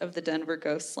ghost of the Denver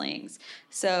ghost slayings.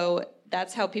 So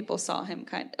that's how people saw him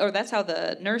or that's how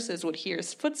the nurses would hear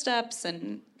footsteps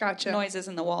and noises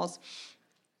in the walls.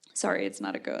 Sorry, it's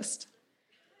not a ghost.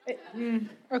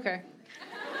 Okay.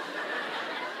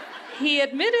 He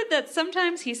admitted that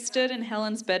sometimes he stood in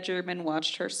Helen's bedroom and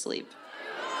watched her sleep.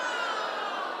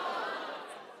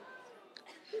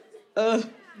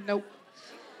 Nope.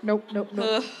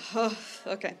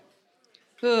 Okay.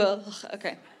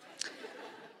 Okay.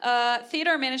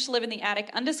 Theodore managed to live in the attic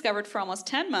undiscovered for almost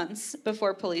 10 months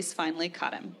before police finally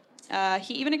caught him.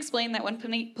 He even explained that when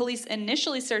police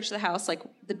initially searched the house, like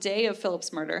the day of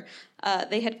Philip's murder,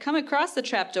 they had come across the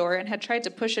trapdoor and had tried to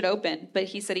push it open, but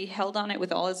he said he held on it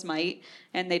with all his might,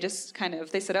 and they just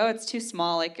they said, oh, it's too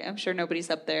small, like I'm sure nobody's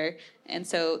up there, and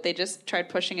so they just tried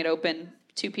pushing it open.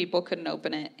 2 people couldn't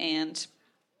open it, and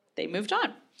they moved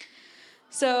on.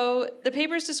 So the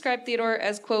papers described Theodore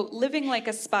as, quote, living like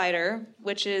a spider,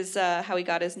 which is how he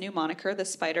got his new moniker, the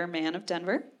Spider-Man of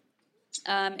Denver.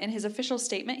 In his official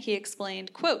statement, he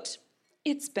explained, quote,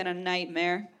 it's been a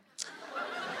nightmare.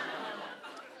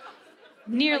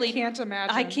 I can't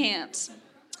imagine. I can't.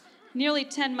 Nearly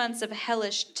 10 months of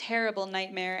hellish, terrible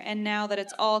nightmare, and now that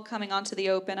it's all coming onto the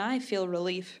open, I feel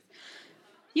relief.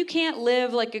 You can't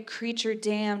live like a creature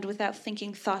damned without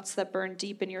thinking thoughts that burn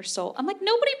deep in your soul. I'm like,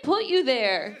 nobody put you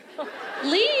there.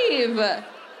 Leave.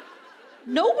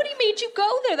 Nobody made you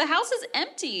go there. The house is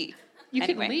empty. You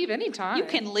can leave anytime. You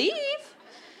can leave.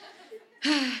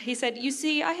 He said, you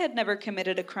see, I had never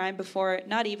committed a crime before,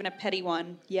 not even a petty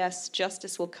one. Yes,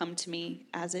 justice will come to me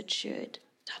as it should. ...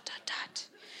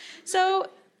 So,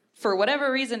 for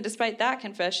whatever reason, despite that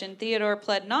confession, Theodore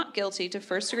pled not guilty to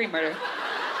first-degree murder.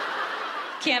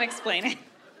 Can't explain it.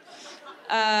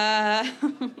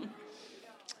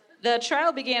 The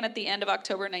trial began at the end of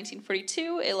October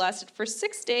 1942. It lasted for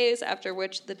 6 days, after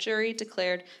which the jury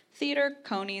declared Theodore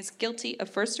Coney's guilty of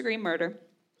first-degree murder.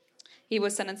 He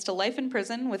was sentenced to life in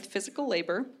prison with physical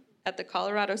labor at the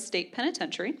Colorado State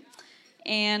Penitentiary.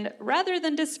 And rather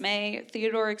than dismay,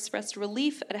 Theodore expressed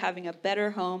relief at having a better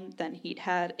home than he'd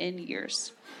had in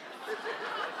years.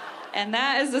 And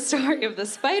that is the story of the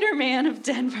Spider-Man of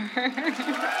Denver.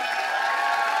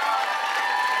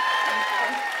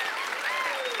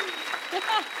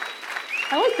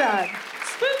 I like that.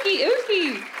 Spooky,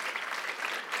 ooky.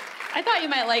 I thought you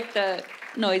might like the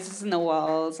noises in the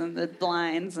walls and the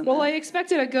blinds. And Well, I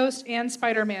expected a ghost and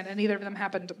Spider-Man, and neither of them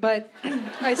happened, but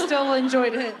I still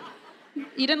enjoyed it.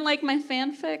 You didn't like my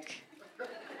fanfic?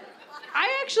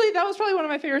 That was probably one of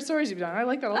my favorite stories you've done. I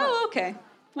like that a lot. Oh, okay.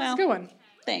 Well, It's a good one.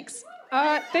 Thanks.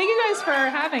 Thank you guys for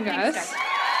having us. Guys.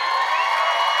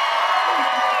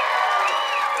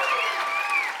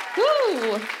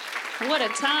 Woo! What a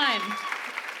time.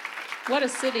 What a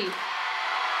city.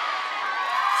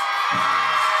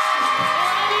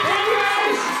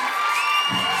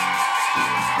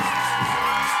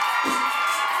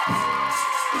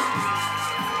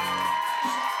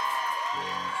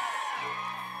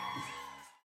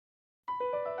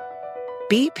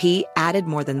 BP added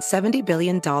more than $70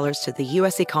 billion to the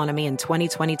U.S. economy in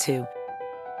 2022.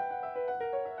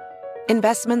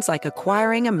 Investments like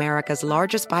acquiring America's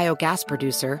largest biogas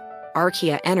producer,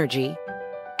 Archaea Energy,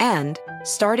 and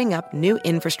starting up new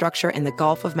infrastructure in the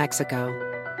Gulf of Mexico.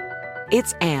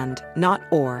 It's and, not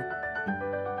or.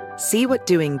 See what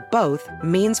doing both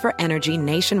means for energy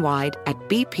nationwide at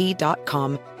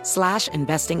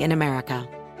bp.com/investing in America.